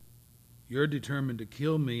 you're determined to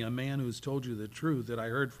kill me, a man who's told you the truth that I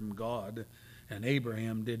heard from God, and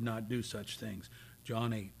Abraham did not do such things.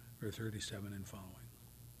 John 8, verse 37 and following.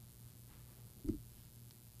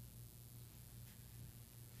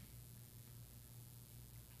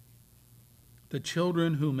 The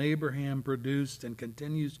children whom Abraham produced and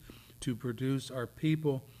continues to produce are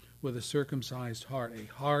people with a circumcised heart, a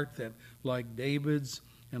heart that, like David's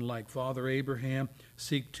and like Father Abraham,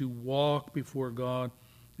 seek to walk before God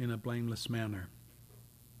in a blameless manner.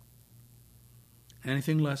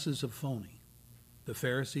 Anything less is a phony. The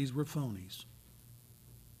Pharisees were phonies.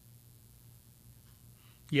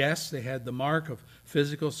 Yes, they had the mark of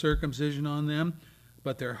physical circumcision on them,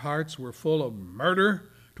 but their hearts were full of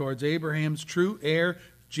murder towards Abraham's true heir,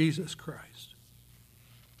 Jesus Christ.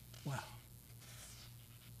 Wow.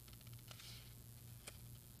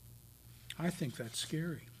 I think that's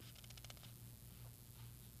scary.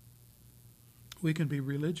 We can be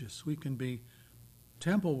religious. We can be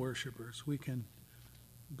temple worshipers. We can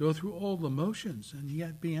go through all the motions and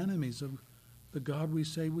yet be enemies of the God we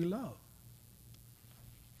say we love.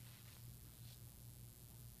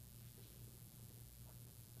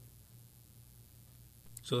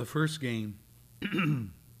 So the first gain that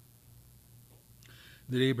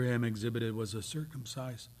Abraham exhibited was a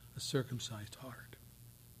circumcised heart.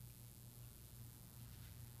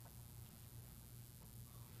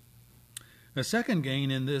 A second gain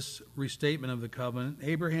in this restatement of the covenant,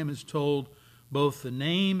 Abraham is told both the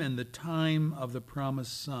name and the time of the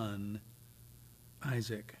promised son,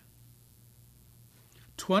 Isaac.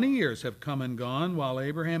 20 years have come and gone while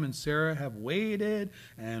Abraham and Sarah have waited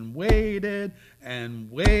and waited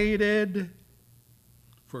and waited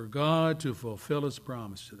for God to fulfill his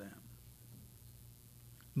promise to them.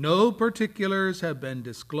 No particulars have been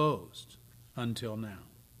disclosed until now.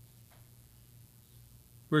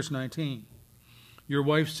 Verse 19, your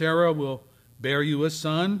wife Sarah will bear you a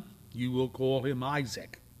son. You will call him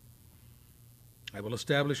Isaac. I will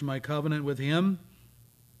establish my covenant with him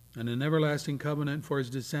and an everlasting covenant for his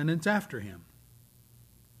descendants after him.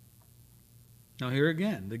 Now here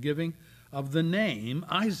again, the giving of the name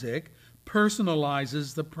Isaac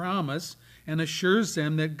personalizes the promise and assures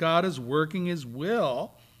them that God is working his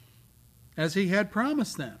will as he had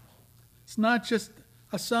promised them. It's not just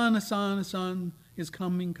a son is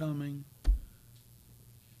coming.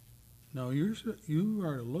 No, you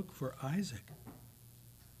are to look for Isaac.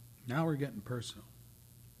 Now we're getting personal.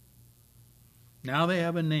 Now they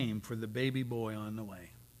have a name for the baby boy on the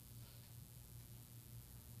way.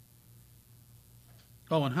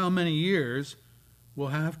 Oh, and how many years will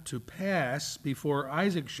have to pass before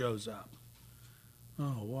Isaac shows up?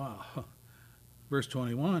 Oh, wow. Verse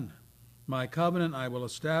 21, my covenant I will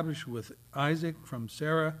establish with Isaac from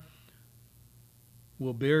Sarah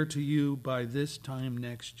will bear to you by this time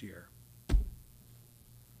next year.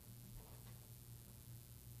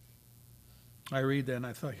 I read that and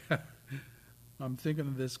I thought, I'm thinking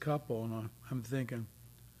of this couple, and I'm thinking,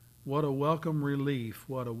 what a welcome relief,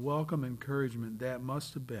 what a welcome encouragement that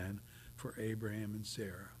must have been for Abraham and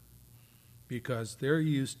Sarah, because they're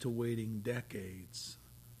used to waiting decades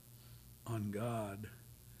on God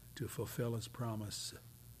to fulfill his promise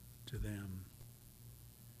to them.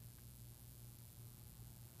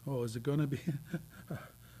 Oh, is it going to be?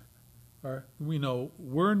 We know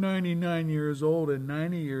we're 99 years old and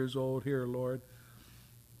 90 years old here, Lord.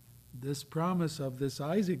 This promise of this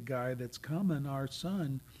Isaac guy that's coming, our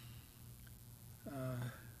son,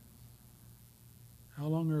 how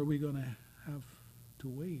long are we going to have to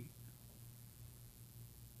wait?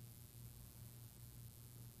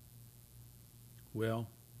 Well,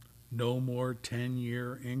 no more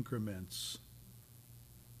 10-year increments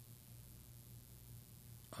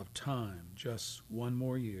of time, just one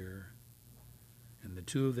more year, and the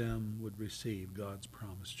two of them would receive God's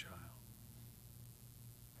promised child.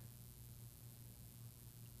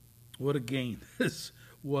 What a gain this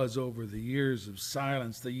was over the years of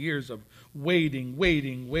silence, the years of waiting,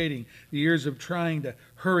 the years of trying to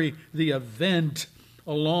hurry the event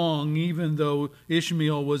along, even though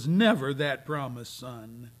Ishmael was never that promised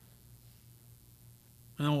son.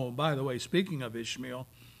 Oh, by the way, speaking of Ishmael,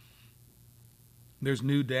 there's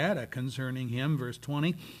new data concerning him. Verse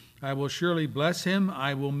 20, I will surely bless him.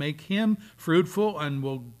 I will make him fruitful and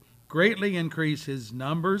will greatly increase his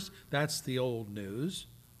numbers. That's the old news.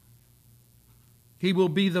 He will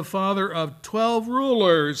be the father of 12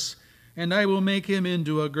 rulers, and I will make him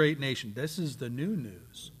into a great nation. This is the new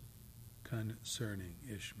news concerning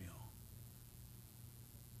Ishmael.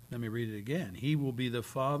 Let me read it again. He will be the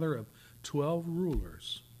father of 12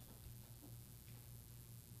 rulers,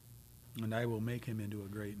 and I will make him into a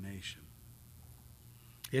great nation.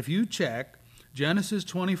 If you check Genesis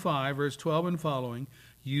 25, verse 12 and following,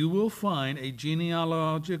 you will find a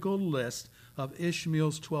genealogical list of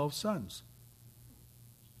Ishmael's 12 sons,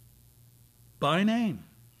 by name,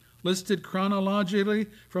 listed chronologically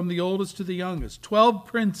from the oldest to the youngest. 12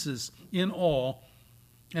 princes in all,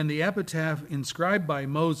 and the epitaph inscribed by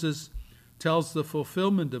Moses tells the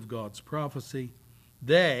fulfillment of God's prophecy.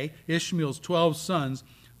 They, Ishmael's 12 sons,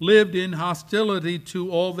 lived in hostility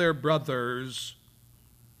to all their brothers.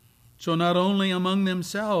 So not only among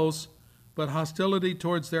themselves, but hostility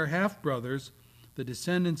towards their half-brothers, the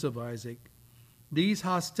descendants of Isaac. These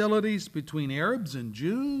hostilities between Arabs and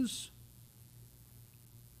Jews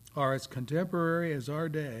are as contemporary as our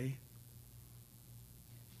day,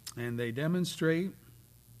 and they demonstrate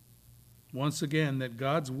once again that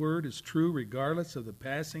God's word is true regardless of the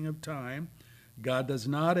passing of time. God does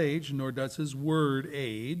not age, nor does his word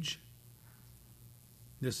age.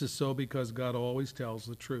 This is so because God always tells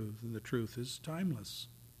the truth, and the truth is timeless.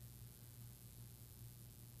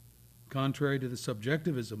 Contrary to the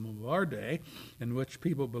subjectivism of our day, in which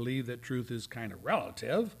people believe that truth is kind of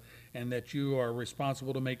relative and that you are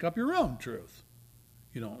responsible to make up your own truth.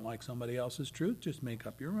 You don't like somebody else's truth, just make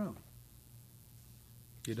up your own.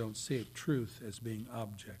 You don't see truth as being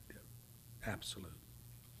objective, absolute.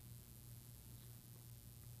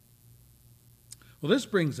 Well, this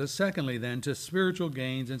brings us, secondly, then, to spiritual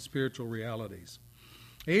gains and spiritual realities.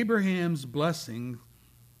 Abraham's blessing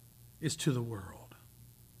is to the world.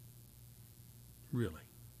 Really.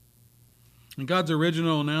 In God's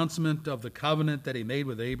original announcement of the covenant that he made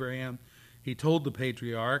with Abraham, he told the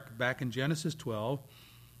patriarch back in Genesis 12,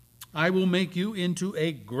 I will make you into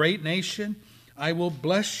a great nation. I will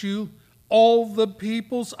bless you. All the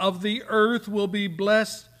peoples of the earth will be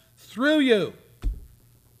blessed through you.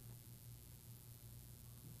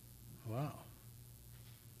 Wow.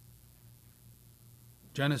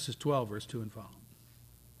 Genesis 12, verse 2 and following.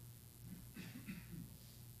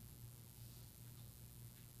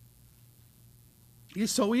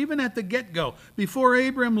 So even at the get-go, before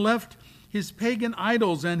Abram left his pagan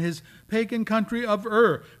idols and his pagan country of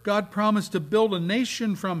Ur. God promised to build a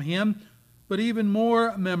nation from him, but even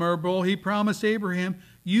more memorable, he promised Abraham,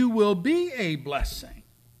 you will be a blessing.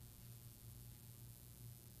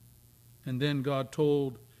 And then God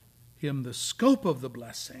told him the scope of the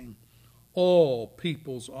blessing. All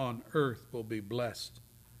peoples on earth will be blessed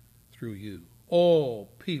through you.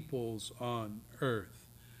 All peoples on earth.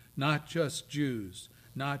 Not just Jews,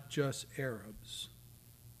 not just Arabs.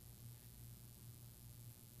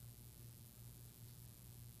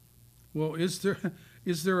 Well, is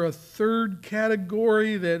there a third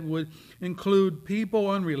category that would include people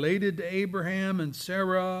unrelated to Abraham and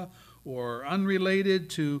Sarah, or unrelated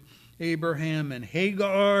to Abraham and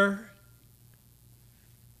Hagar?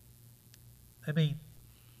 I mean,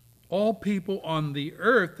 all people on the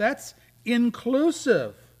earth, that's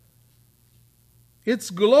inclusive. It's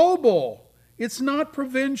global. It's not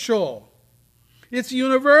provincial. It's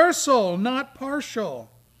universal, not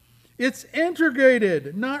partial. It's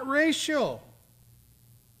integrated, not racial.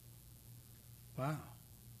 Wow.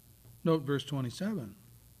 Note verse 27.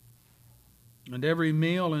 And every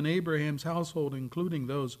male in Abraham's household, including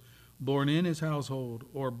those born in his household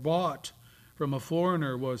or bought from a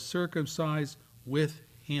foreigner, was circumcised with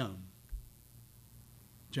him.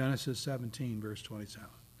 Genesis 17, verse 27.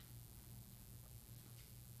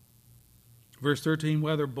 Verse 13,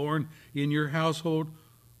 whether born in your household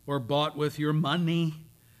or bought with your money,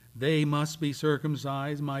 they must be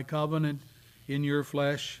circumcised. My covenant in your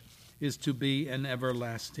flesh is to be an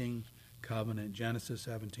everlasting covenant. Genesis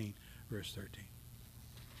 17, verse 13.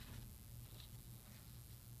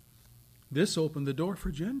 This opened the door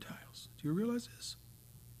for Gentiles. Do you realize this?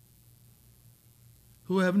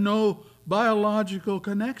 Who have no biological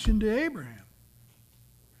connection to Abraham.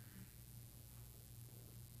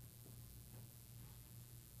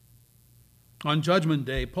 On Judgment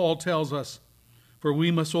Day, Paul tells us, for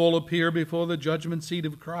we must all appear before the judgment seat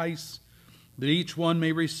of Christ, that each one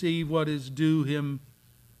may receive what is due him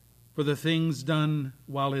for the things done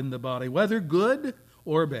while in the body, whether good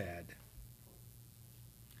or bad.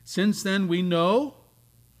 Since then we know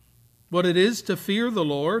what it is to fear the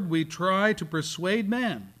Lord, we try to persuade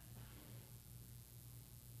men.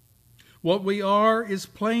 What we are is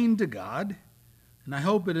plain to God, and I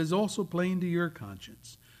hope it is also plain to your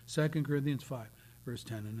conscience. 2 Corinthians 5, verse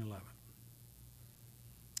 10 and 11.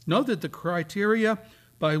 Note that the criteria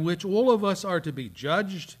by which all of us are to be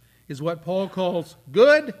judged is what Paul calls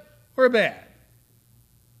good or bad.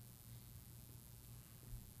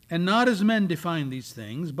 And not as men define these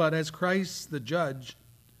things, but as Christ the judge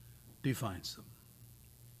defines them.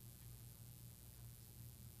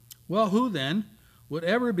 Well, who then would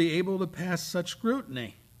ever be able to pass such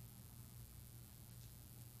scrutiny?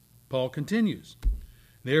 Paul continues,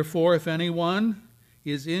 therefore, if anyone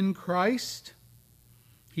is in Christ,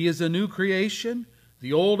 he is a new creation.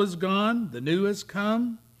 The old is gone, the new has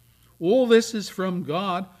come. All this is from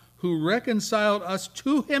God, who reconciled us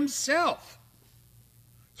to himself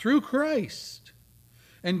through Christ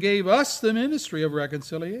and gave us the ministry of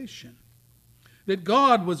reconciliation. That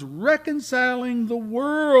God was reconciling the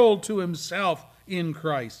world to himself in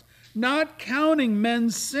Christ, not counting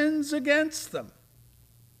men's sins against them.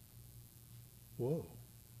 Whoa.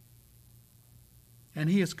 And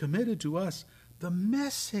he has committed to us the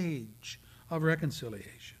message of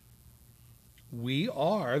reconciliation. We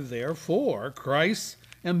are, therefore, Christ's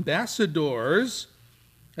ambassadors,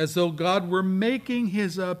 as though God were making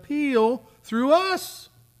his appeal through us.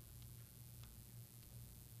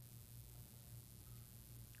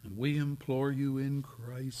 And we implore you in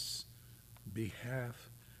Christ's behalf,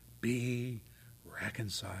 be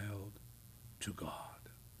reconciled to God.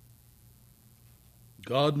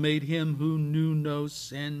 God made him who knew no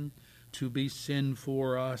sin to be sin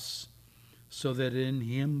for us, so that in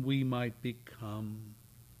him we might become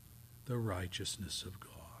the righteousness of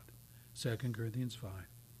God. 2 Corinthians 5,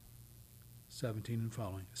 17 and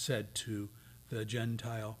following, said to the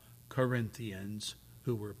Gentile Corinthians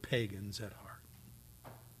who were pagans at heart.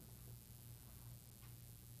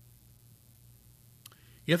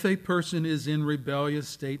 If a person is in rebellious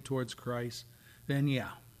state towards Christ, then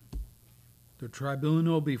the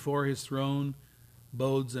tribunal before his throne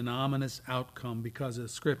bodes an ominous outcome, because the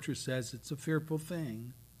Scripture says it's a fearful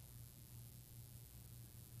thing.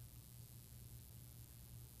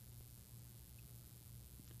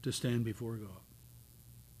 To stand before God.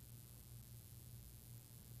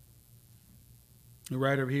 The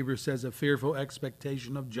writer of Hebrews says a fearful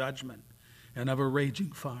expectation of judgment and of a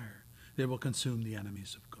raging fire that will consume the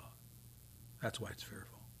enemies of God. That's why it's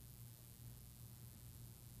fearful.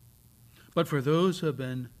 But for those who have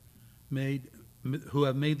been made who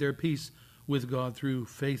have made their peace with God through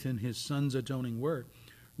faith in his Son's atoning work.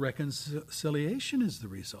 Reconciliation is the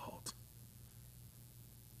result.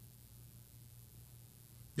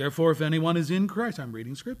 Therefore, if anyone is in Christ, I'm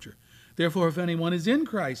reading Scripture. Therefore, if anyone is in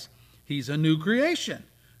Christ, he's a new creation.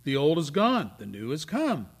 The old is gone, the new is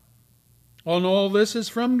come. And all this is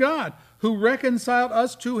from God, who reconciled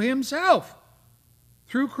us to himself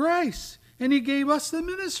through Christ. And he gave us the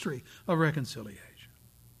ministry of reconciliation.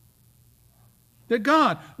 That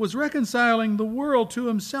God was reconciling the world to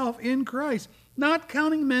himself in Christ, not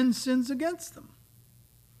counting men's sins against them.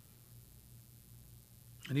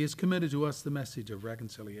 And he has committed to us the message of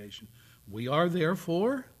reconciliation. We are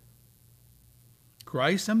therefore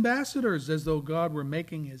Christ's ambassadors, as though God were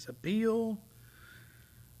making his appeal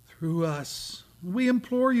through us. We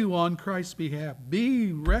implore you on Christ's behalf,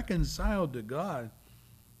 be reconciled to God.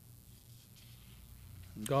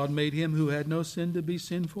 God made him who had no sin to be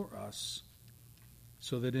sin for us,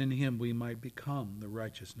 so that in him we might become the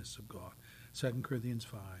righteousness of God. 2 Corinthians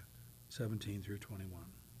 5, 17 through 21.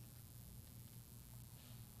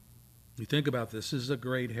 You think about this. This is a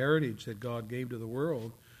great heritage that God gave to the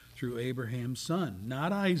world through Abraham's son.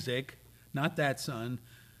 Not Isaac, not that son,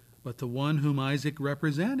 but the one whom Isaac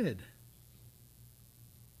represented.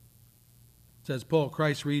 Says Paul,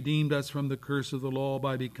 Christ redeemed us from the curse of the law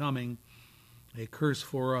by becoming a curse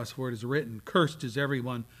for us, for it is written, cursed is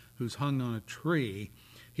everyone who's hung on a tree.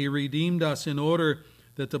 He redeemed us in order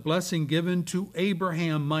that the blessing given to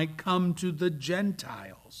Abraham might come to the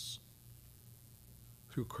Gentiles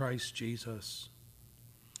through Christ Jesus,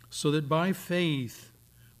 so that by faith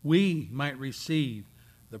we might receive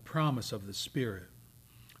the promise of the Spirit.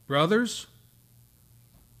 Brothers,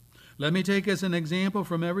 let me take as an example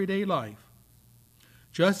from everyday life.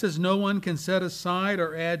 Just as no one can set aside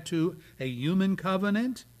or add to a human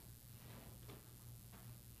covenant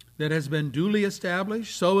that has been duly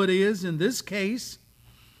established, so it is in this case.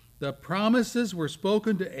 The promises were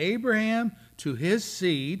spoken to Abraham, to his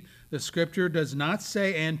seed. The Scripture does not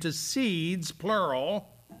say, and to seeds, plural,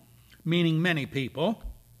 meaning many people.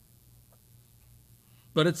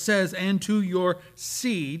 But it says, and to your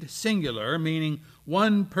seed, singular, meaning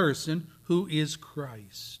one person who is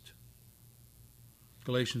Christ.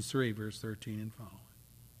 Galatians 3, verse 13 and following.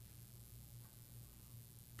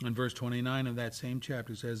 And verse 29 of that same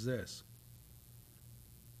chapter says this: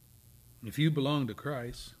 if you belong to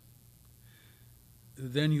Christ,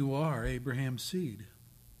 then you are Abraham's seed.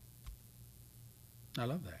 I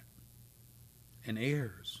love that. And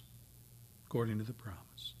heirs, according to the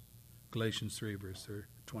promise. Galatians 3, verse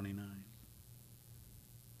 29.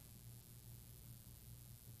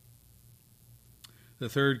 The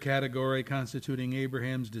third category constituting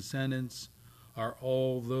Abraham's descendants are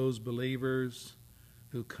all those believers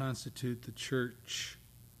who constitute the church,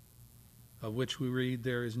 of which we read,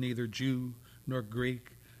 there is neither Jew nor Greek,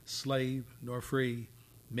 slave nor free,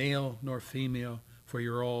 male nor female, for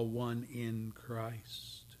you're all one in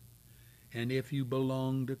Christ. And if you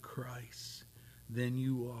belong to Christ, then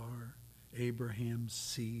you are Abraham's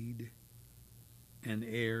seed and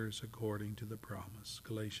heirs according to the promise.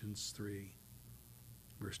 Galatians 3,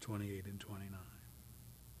 verse 28 and 29.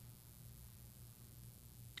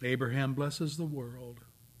 Abraham blesses the world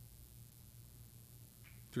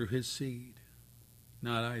through his seed,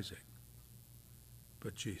 not Isaac,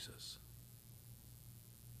 but Jesus.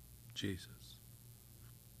 Jesus.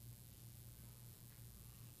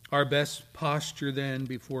 Our best posture then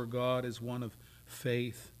before God is one of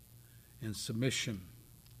faith and submission,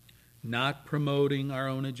 not promoting our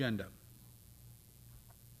own agenda.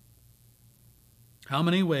 How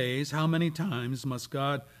many ways, how many times must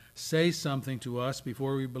God say something to us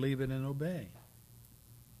before we believe it and obey?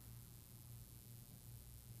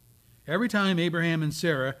 Every time Abraham and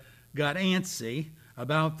Sarah got antsy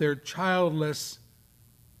about their childless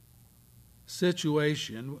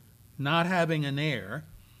situation, not having an heir,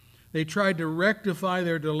 they tried to rectify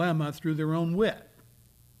their dilemma through their own wit.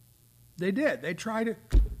 They did. They tried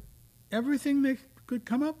everything they could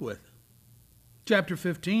come up with. Chapter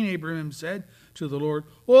 15, Abraham said to the Lord,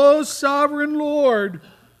 "O sovereign Lord,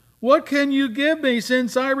 what can you give me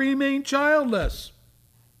since I remain childless?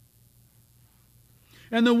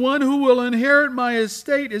 And the one who will inherit my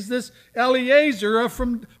estate is this Eliezer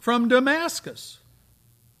from Damascus,"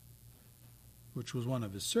 which was one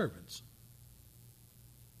of his servants.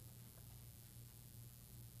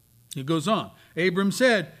 He goes on. Abram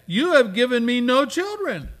said, "You have given me no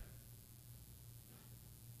children,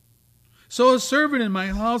 so a servant in my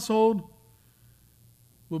household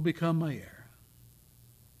will become my heir."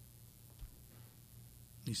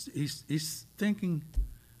 He's thinking,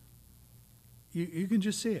 you can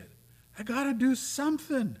just see it. I got to do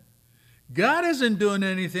something. God isn't doing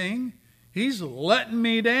anything. He's letting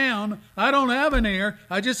me down. I don't have an heir.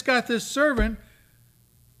 I just got this servant.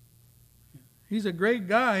 He's a great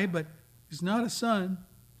guy, but he's not a son.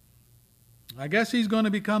 I guess he's going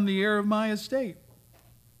to become the heir of my estate.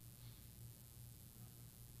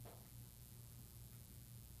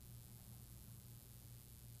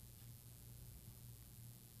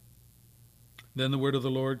 Then the word of the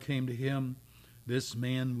Lord came to him, this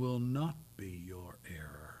man will not be your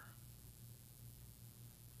heir,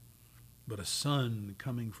 but a son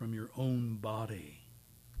coming from your own body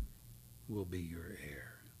will be your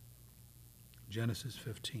heir. Genesis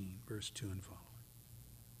 15, verse 2 and following.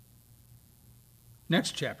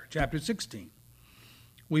 Next chapter, chapter 16,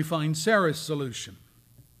 we find Sarah's solution.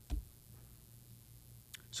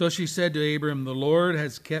 So she said to Abram, the Lord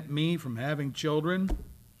has kept me from having children,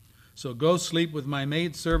 so go sleep with my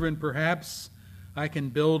maidservant. Perhaps I can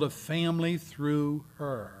build a family through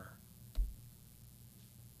her.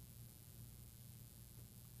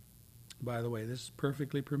 By the way, this is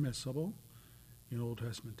perfectly permissible in Old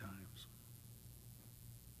Testament times.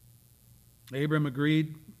 Abram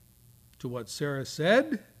agreed to what Sarah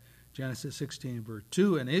said, Genesis 16, verse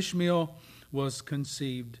 2, and Ishmael was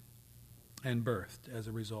conceived and birthed as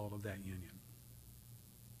a result of that union.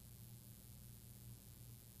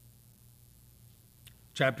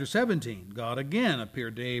 Chapter 17, God again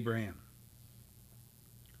appeared to Abraham,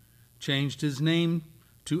 changed his name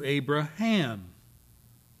to Abraham,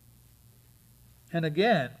 and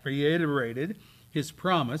again reiterated his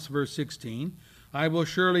promise, verse 16, I will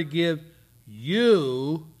surely give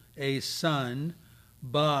you a son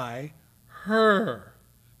by her,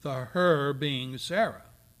 the her being Sarah.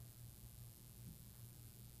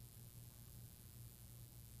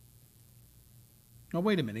 Now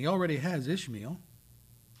wait a minute, he already has Ishmael.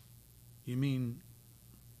 You mean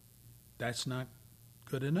that's not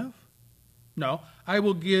good enough? No, I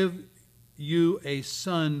will give you a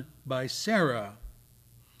son by Sarah.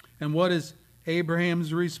 And what is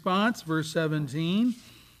Abraham's response? Verse 17.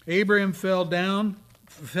 Abraham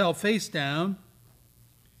fell face down.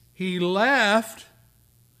 He laughed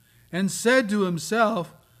and said to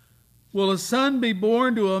himself, will a son be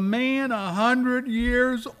born to a man 100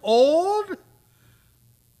 years old?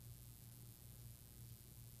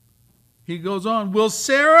 He goes on, will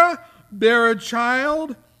Sarah bear a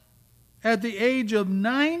child at the age of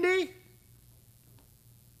 90?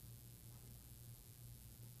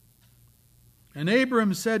 And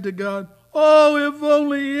Abram said to God, oh, if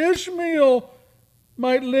only Ishmael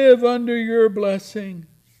might live under your blessing.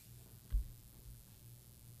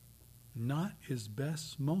 Not his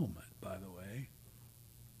best moment, by the way.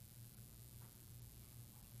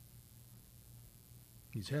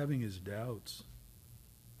 He's having his doubts.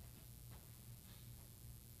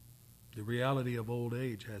 The reality of old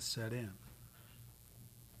age has set in.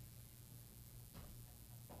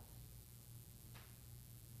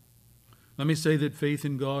 Let me say that faith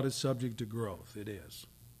in God is subject to growth. It is.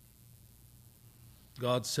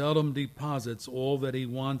 God seldom deposits all that He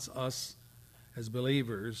wants us as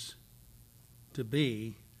believers to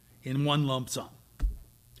be in one lump sum.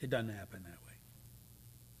 It doesn't happen that way.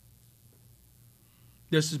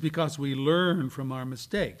 This is because we learn from our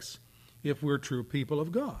mistakes if we're true people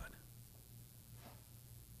of God.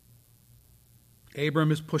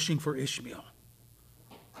 Abram is pushing for Ishmael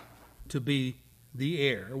to be the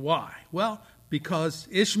heir. Why? Well, because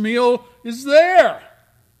Ishmael is there.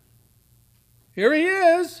 Here he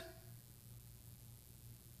is.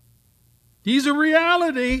 He's a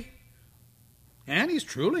reality. And he's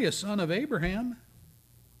truly a son of Abraham.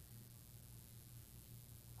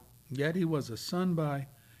 Yet he was a son by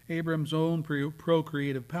Abram's own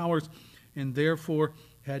procreative powers, and therefore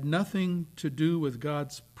had nothing to do with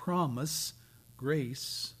God's promise,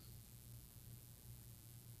 grace.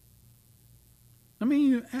 I mean,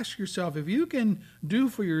 you ask yourself, if you can do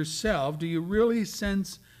for yourself, do you really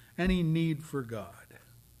sense any need for God?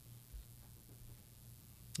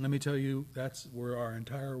 Let me tell you, that's where our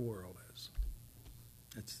entire world is.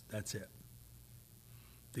 That's it.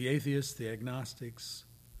 The atheists, the agnostics,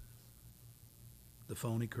 the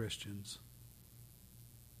phony Christians,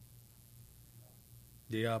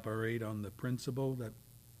 they operate on the principle that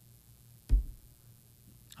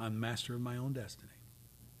I'm master of my own destiny.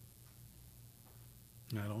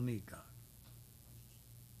 I don't need God.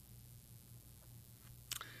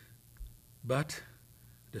 But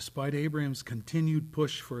despite Abraham's continued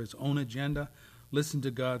push for his own agenda, listen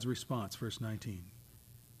to God's response, verse 19.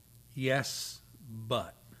 Yes,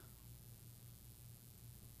 but.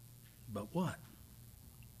 But what?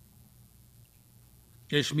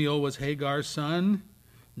 Ishmael was Hagar's son.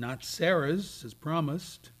 not Sarah's, as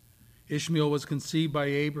promised. Ishmael was conceived by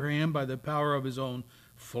Abraham by the power of his own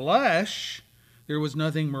flesh. There was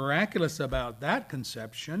nothing miraculous about that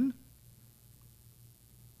conception.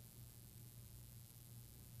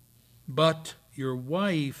 But your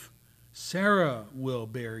wife, Sarah, will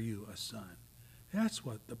bear you a son. That's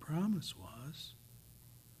what the promise was.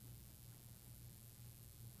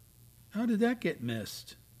 How did that get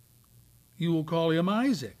missed? You will call him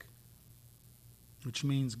Isaac, which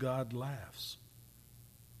means God laughs.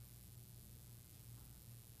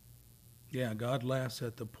 Yeah, God laughs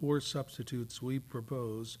at the poor substitutes we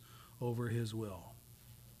propose over his will.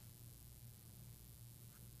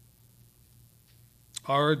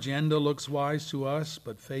 Our agenda looks wise to us,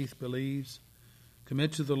 but faith believes.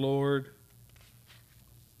 Commit to the Lord.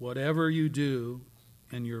 Whatever you do,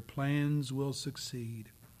 and your plans will succeed.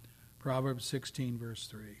 Proverbs 16, verse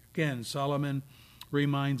 3. Again, Solomon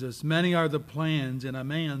reminds us, many are the plans in a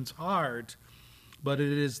man's heart, but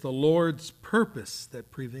it is the Lord's purpose that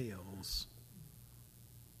prevails.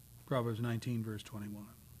 Proverbs 19, verse 21.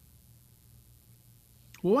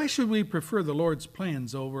 Why should we prefer the Lord's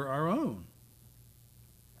plans over our own?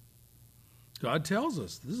 God tells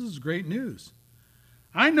us, this is great news.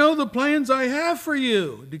 I know the plans I have for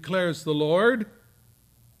you, declares the Lord.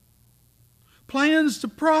 Plans to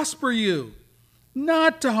prosper you,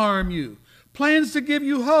 not to harm you. Plans to give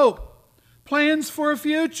you hope. Plans for a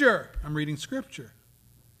future. I'm reading Scripture.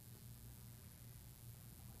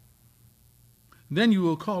 Then you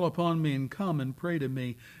will call upon me and come and pray to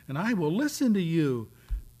me, and I will listen to you.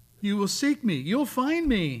 You will seek me. You'll find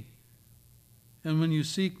me. And when you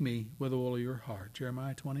seek me with all your heart.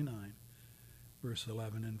 Jeremiah 29, verse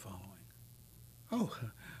 11 and following. Oh,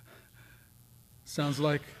 sounds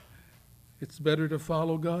like it's better to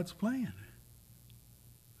follow God's plan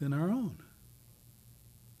than our own.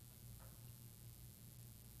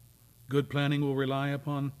 Good planning will rely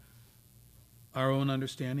upon our own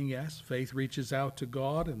understanding, yes. Faith reaches out to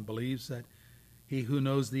God and believes that he who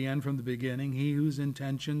knows the end from the beginning, he whose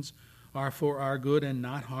intentions are for our good and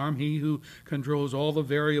not harm, he who controls all the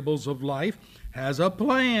variables of life, has a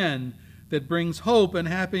plan that brings hope and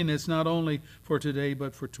happiness not only for today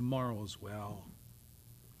but for tomorrow as well.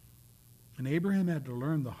 And Abraham had to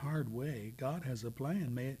learn the hard way. God has a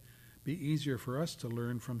plan. May it be easier for us to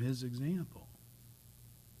learn from his example.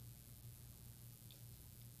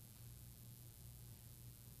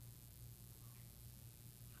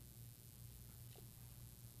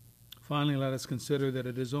 Finally, let us consider that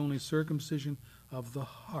it is only circumcision of the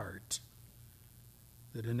heart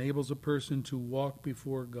that enables a person to walk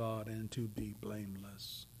before God and to be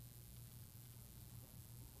blameless.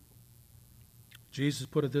 Jesus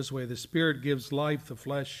put it this way, the Spirit gives life, the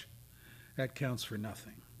flesh, that counts for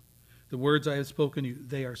nothing. The words I have spoken to you,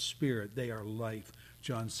 they are spirit, they are life.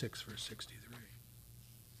 John 6, verse 63.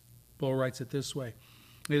 Paul writes it this way,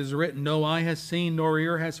 it is written, no eye has seen, nor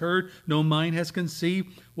ear has heard, no mind has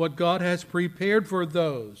conceived what God has prepared for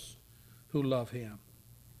those who love him.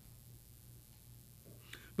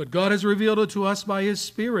 But God has revealed it to us by his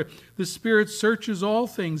Spirit. The Spirit searches all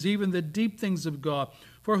things, even the deep things of God.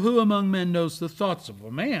 For who among men knows the thoughts of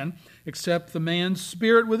a man, except the man's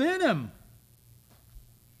spirit within him?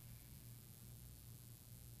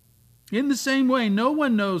 In the same way, no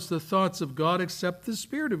one knows the thoughts of God except the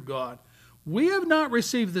Spirit of God. We have not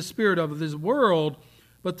received the spirit of this world,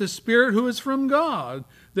 but the Spirit who is from God,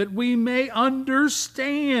 that we may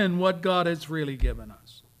understand what God has freely given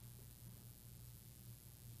us.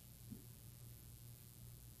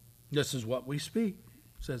 This is what we speak,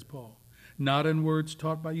 says Paul. Not in words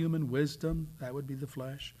taught by human wisdom, that would be the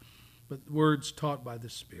flesh, but words taught by the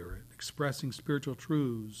Spirit, expressing spiritual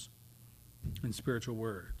truths in spiritual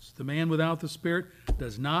words. The man without the Spirit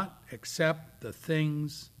does not accept the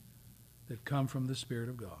things that come from the Spirit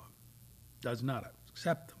of God. Does not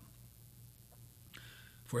accept them.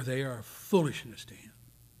 For they are foolishness to him.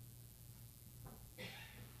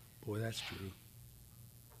 Boy, that's true.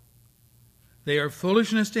 They are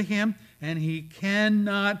foolishness to him, and he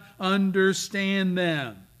cannot understand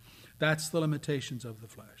them. That's the limitations of the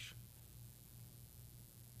flesh.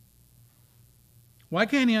 Why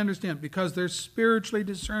can't he understand? Because they're spiritually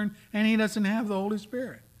discerned, and he doesn't have the Holy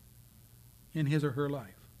Spirit in his or her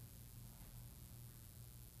life.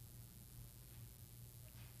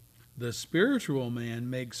 The spiritual man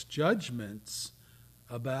makes judgments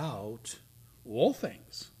about all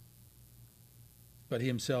things, but he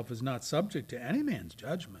himself is not subject to any man's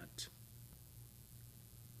judgment.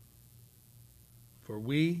 For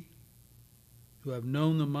we who have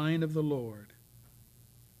known the mind of the Lord,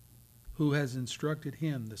 who has instructed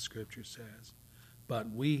him, the Scripture says, but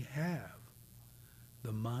we have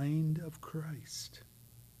the mind of Christ.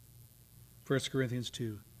 1 Corinthians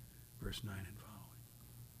 2, verse 9 and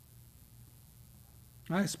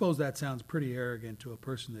following. I suppose that sounds pretty arrogant to a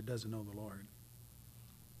person that doesn't know the Lord.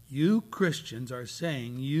 You Christians are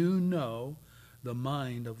saying you know the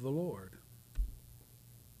mind of the Lord.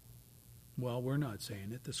 Well, we're not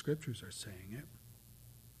saying it. The Scriptures are saying it.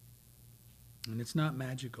 And it's not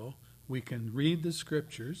magical. We can read the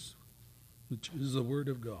Scriptures, which is the Word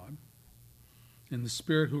of God, and the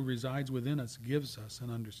Spirit who resides within us gives us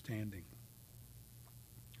an understanding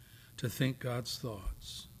to think God's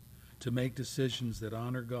thoughts, to make decisions that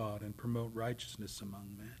honor God and promote righteousness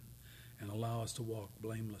among men, and allow us to walk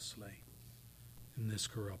blamelessly in this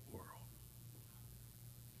corrupt world.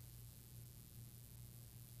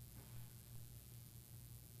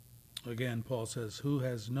 Again, Paul says, who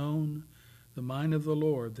has known the mind of the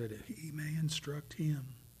Lord that he may instruct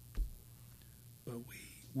him? But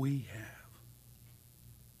we have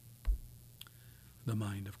the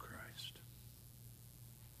mind of Christ.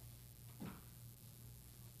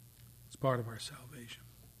 It's part of our salvation.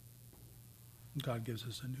 God gives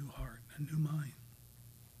us a new heart, a new mind.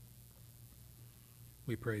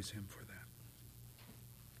 We praise him for that.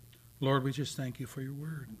 Lord, we just thank you for your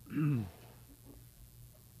word.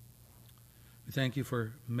 We thank you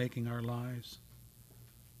for making our lives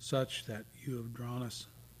such that you have drawn us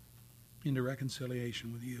into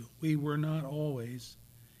reconciliation with you. We were not always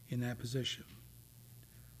in that position.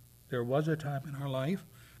 There was a time in our life,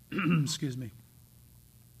 excuse me,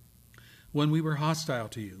 when we were hostile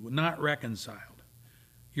to you, not reconciled,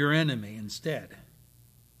 your enemy instead,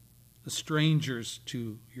 the strangers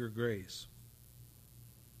to your grace.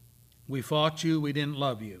 We fought you, we didn't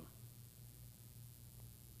love you.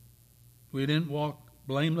 We didn't walk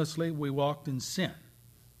blamelessly, we walked in sin,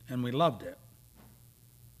 and we loved it.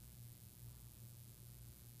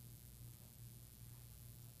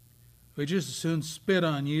 We just as soon spit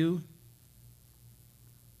on you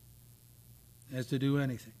as to do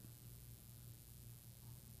anything.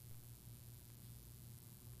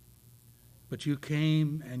 But you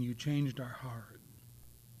came and you changed our heart.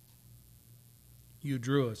 You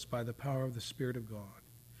drew us by the power of the Spirit of God.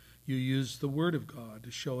 You used the Word of God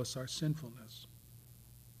to show us our sinfulness.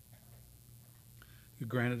 You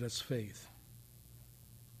granted us faith.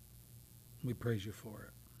 We praise you for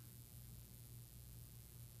it.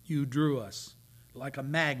 You drew us like a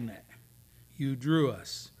magnet. You drew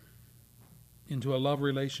us into a love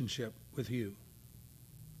relationship with you.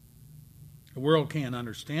 The world can't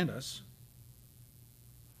understand us.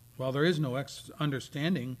 Well, there is no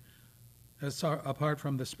understanding apart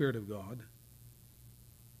from the Spirit of God.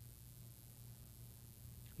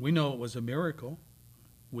 We know it was a miracle.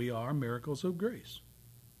 We are miracles of grace.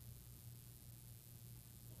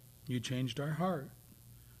 You changed our heart.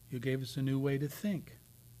 You gave us a new way to think.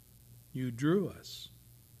 You drew us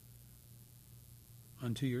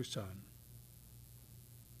unto your Son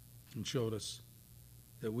and showed us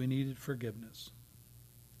that we needed forgiveness.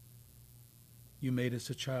 You made us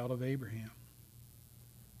a child of Abraham.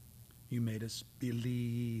 You made us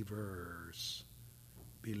believers.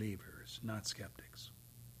 Believers, not skeptics.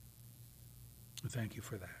 Thank you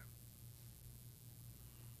for that.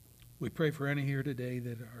 We pray for any here today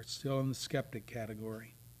that are still in the skeptic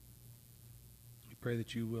category. We pray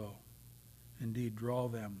that you will indeed draw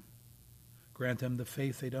them. Grant them the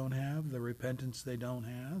faith they don't have, the repentance they don't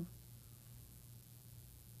have.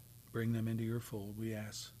 Bring them into your fold, we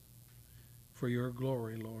ask. For your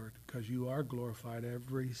glory, Lord, because you are glorified.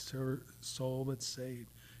 Every soul that's saved,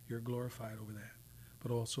 you're glorified over that,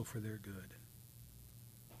 but also for their good.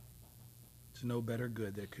 There's no better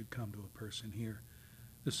good that could come to a person here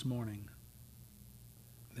this morning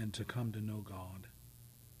than to come to know God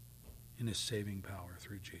in his saving power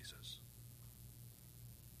through Jesus.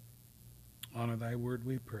 Honor thy word,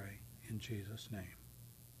 we pray, in Jesus' name.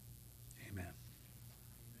 Amen.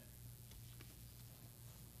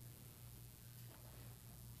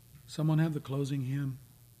 Someone have the closing hymn?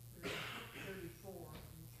 34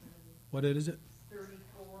 in Trinity. What is it? 34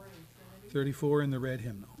 in Trinity. 34 in the red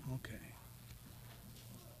hymnal. Okay.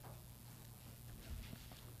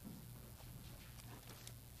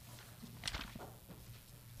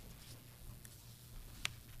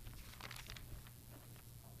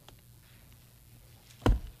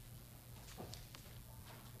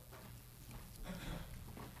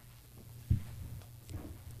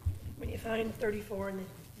 When you find 34 in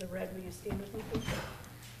the red, will you stand with me, please?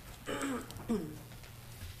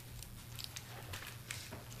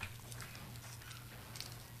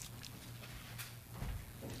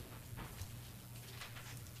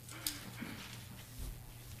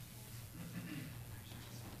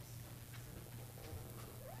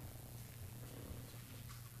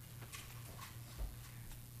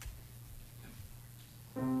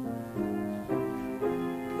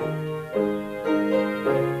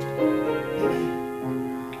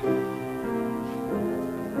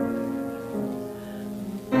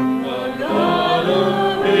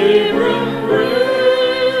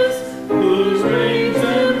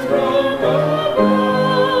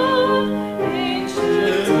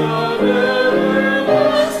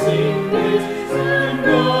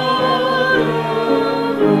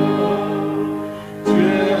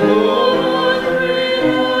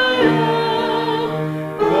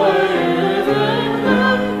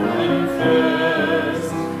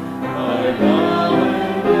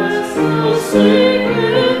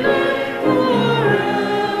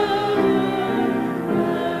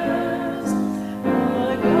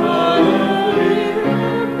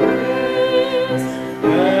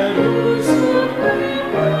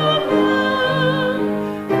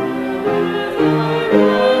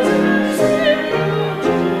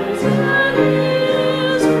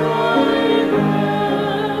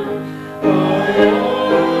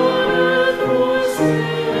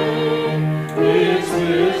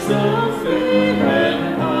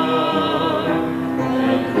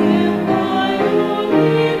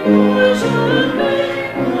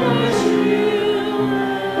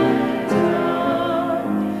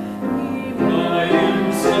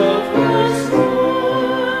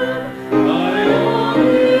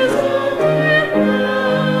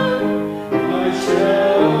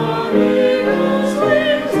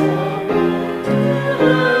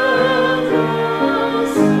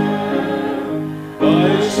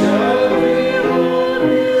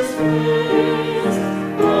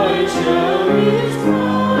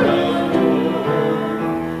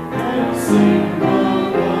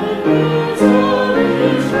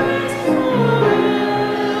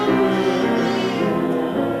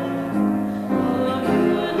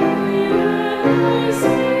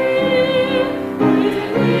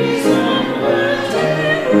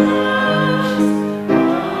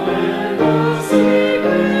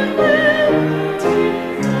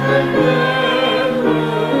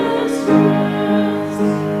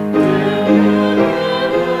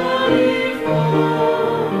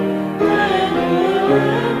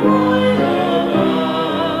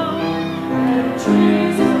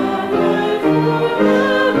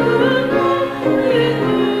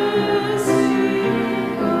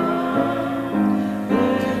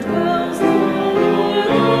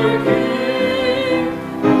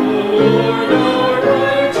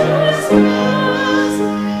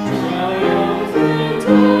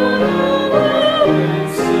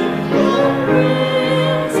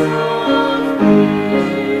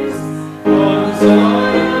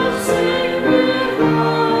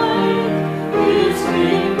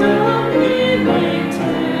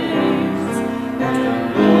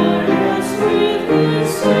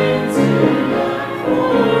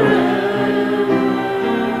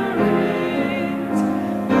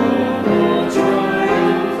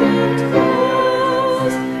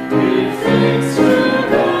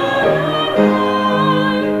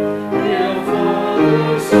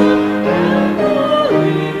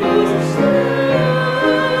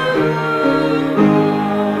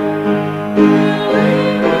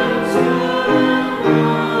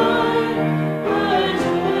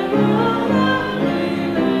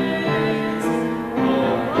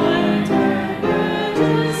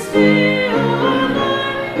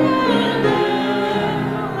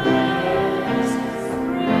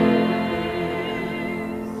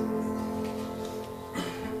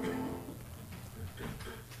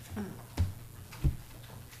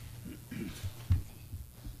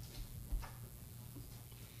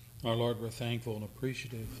 Our Lord, we're thankful and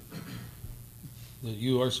appreciative that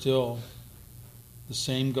you are still the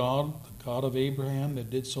same God, the God of Abraham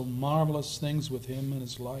that did so marvelous things with him in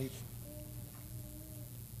his life.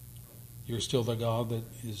 You're still the God that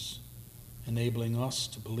is enabling us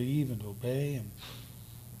to believe and obey and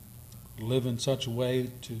live in such a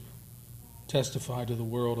way to testify to the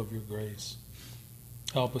world of your grace.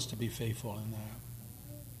 Help us to be faithful in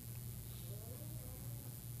that.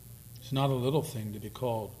 It's not a little thing to be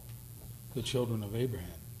called the children of Abraham.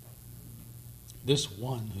 This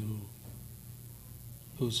one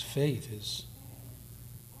whose faith is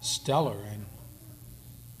stellar and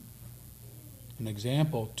an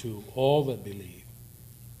example to all that believe.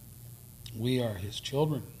 We are his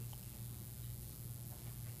children.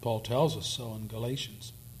 Paul tells us so in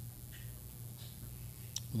Galatians.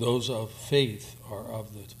 Those of faith are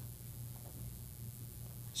of the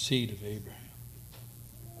seed of Abraham.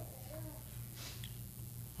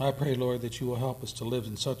 I pray, Lord, that you will help us to live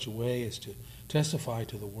in such a way as to testify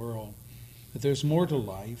to the world that there's more to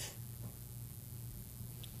life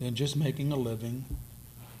than just making a living,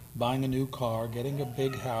 buying a new car, getting a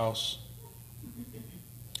big house,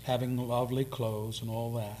 having lovely clothes and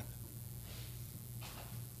all that.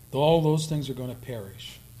 All those things are going to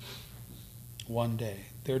perish one day.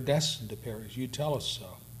 They're destined to perish. You tell us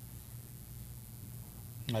so.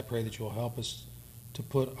 And I pray that you'll help us to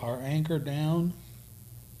put our anchor down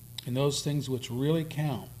in those things which really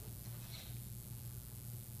count.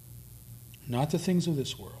 Not the things of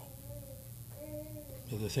this world,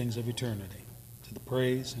 but the things of eternity, to the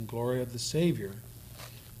praise and glory of the Savior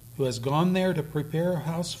who has gone there to prepare a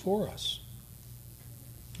house for us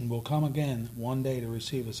and will come again one day to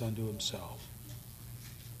receive us unto himself.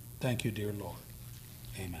 Thank you, dear Lord.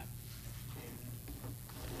 Amen.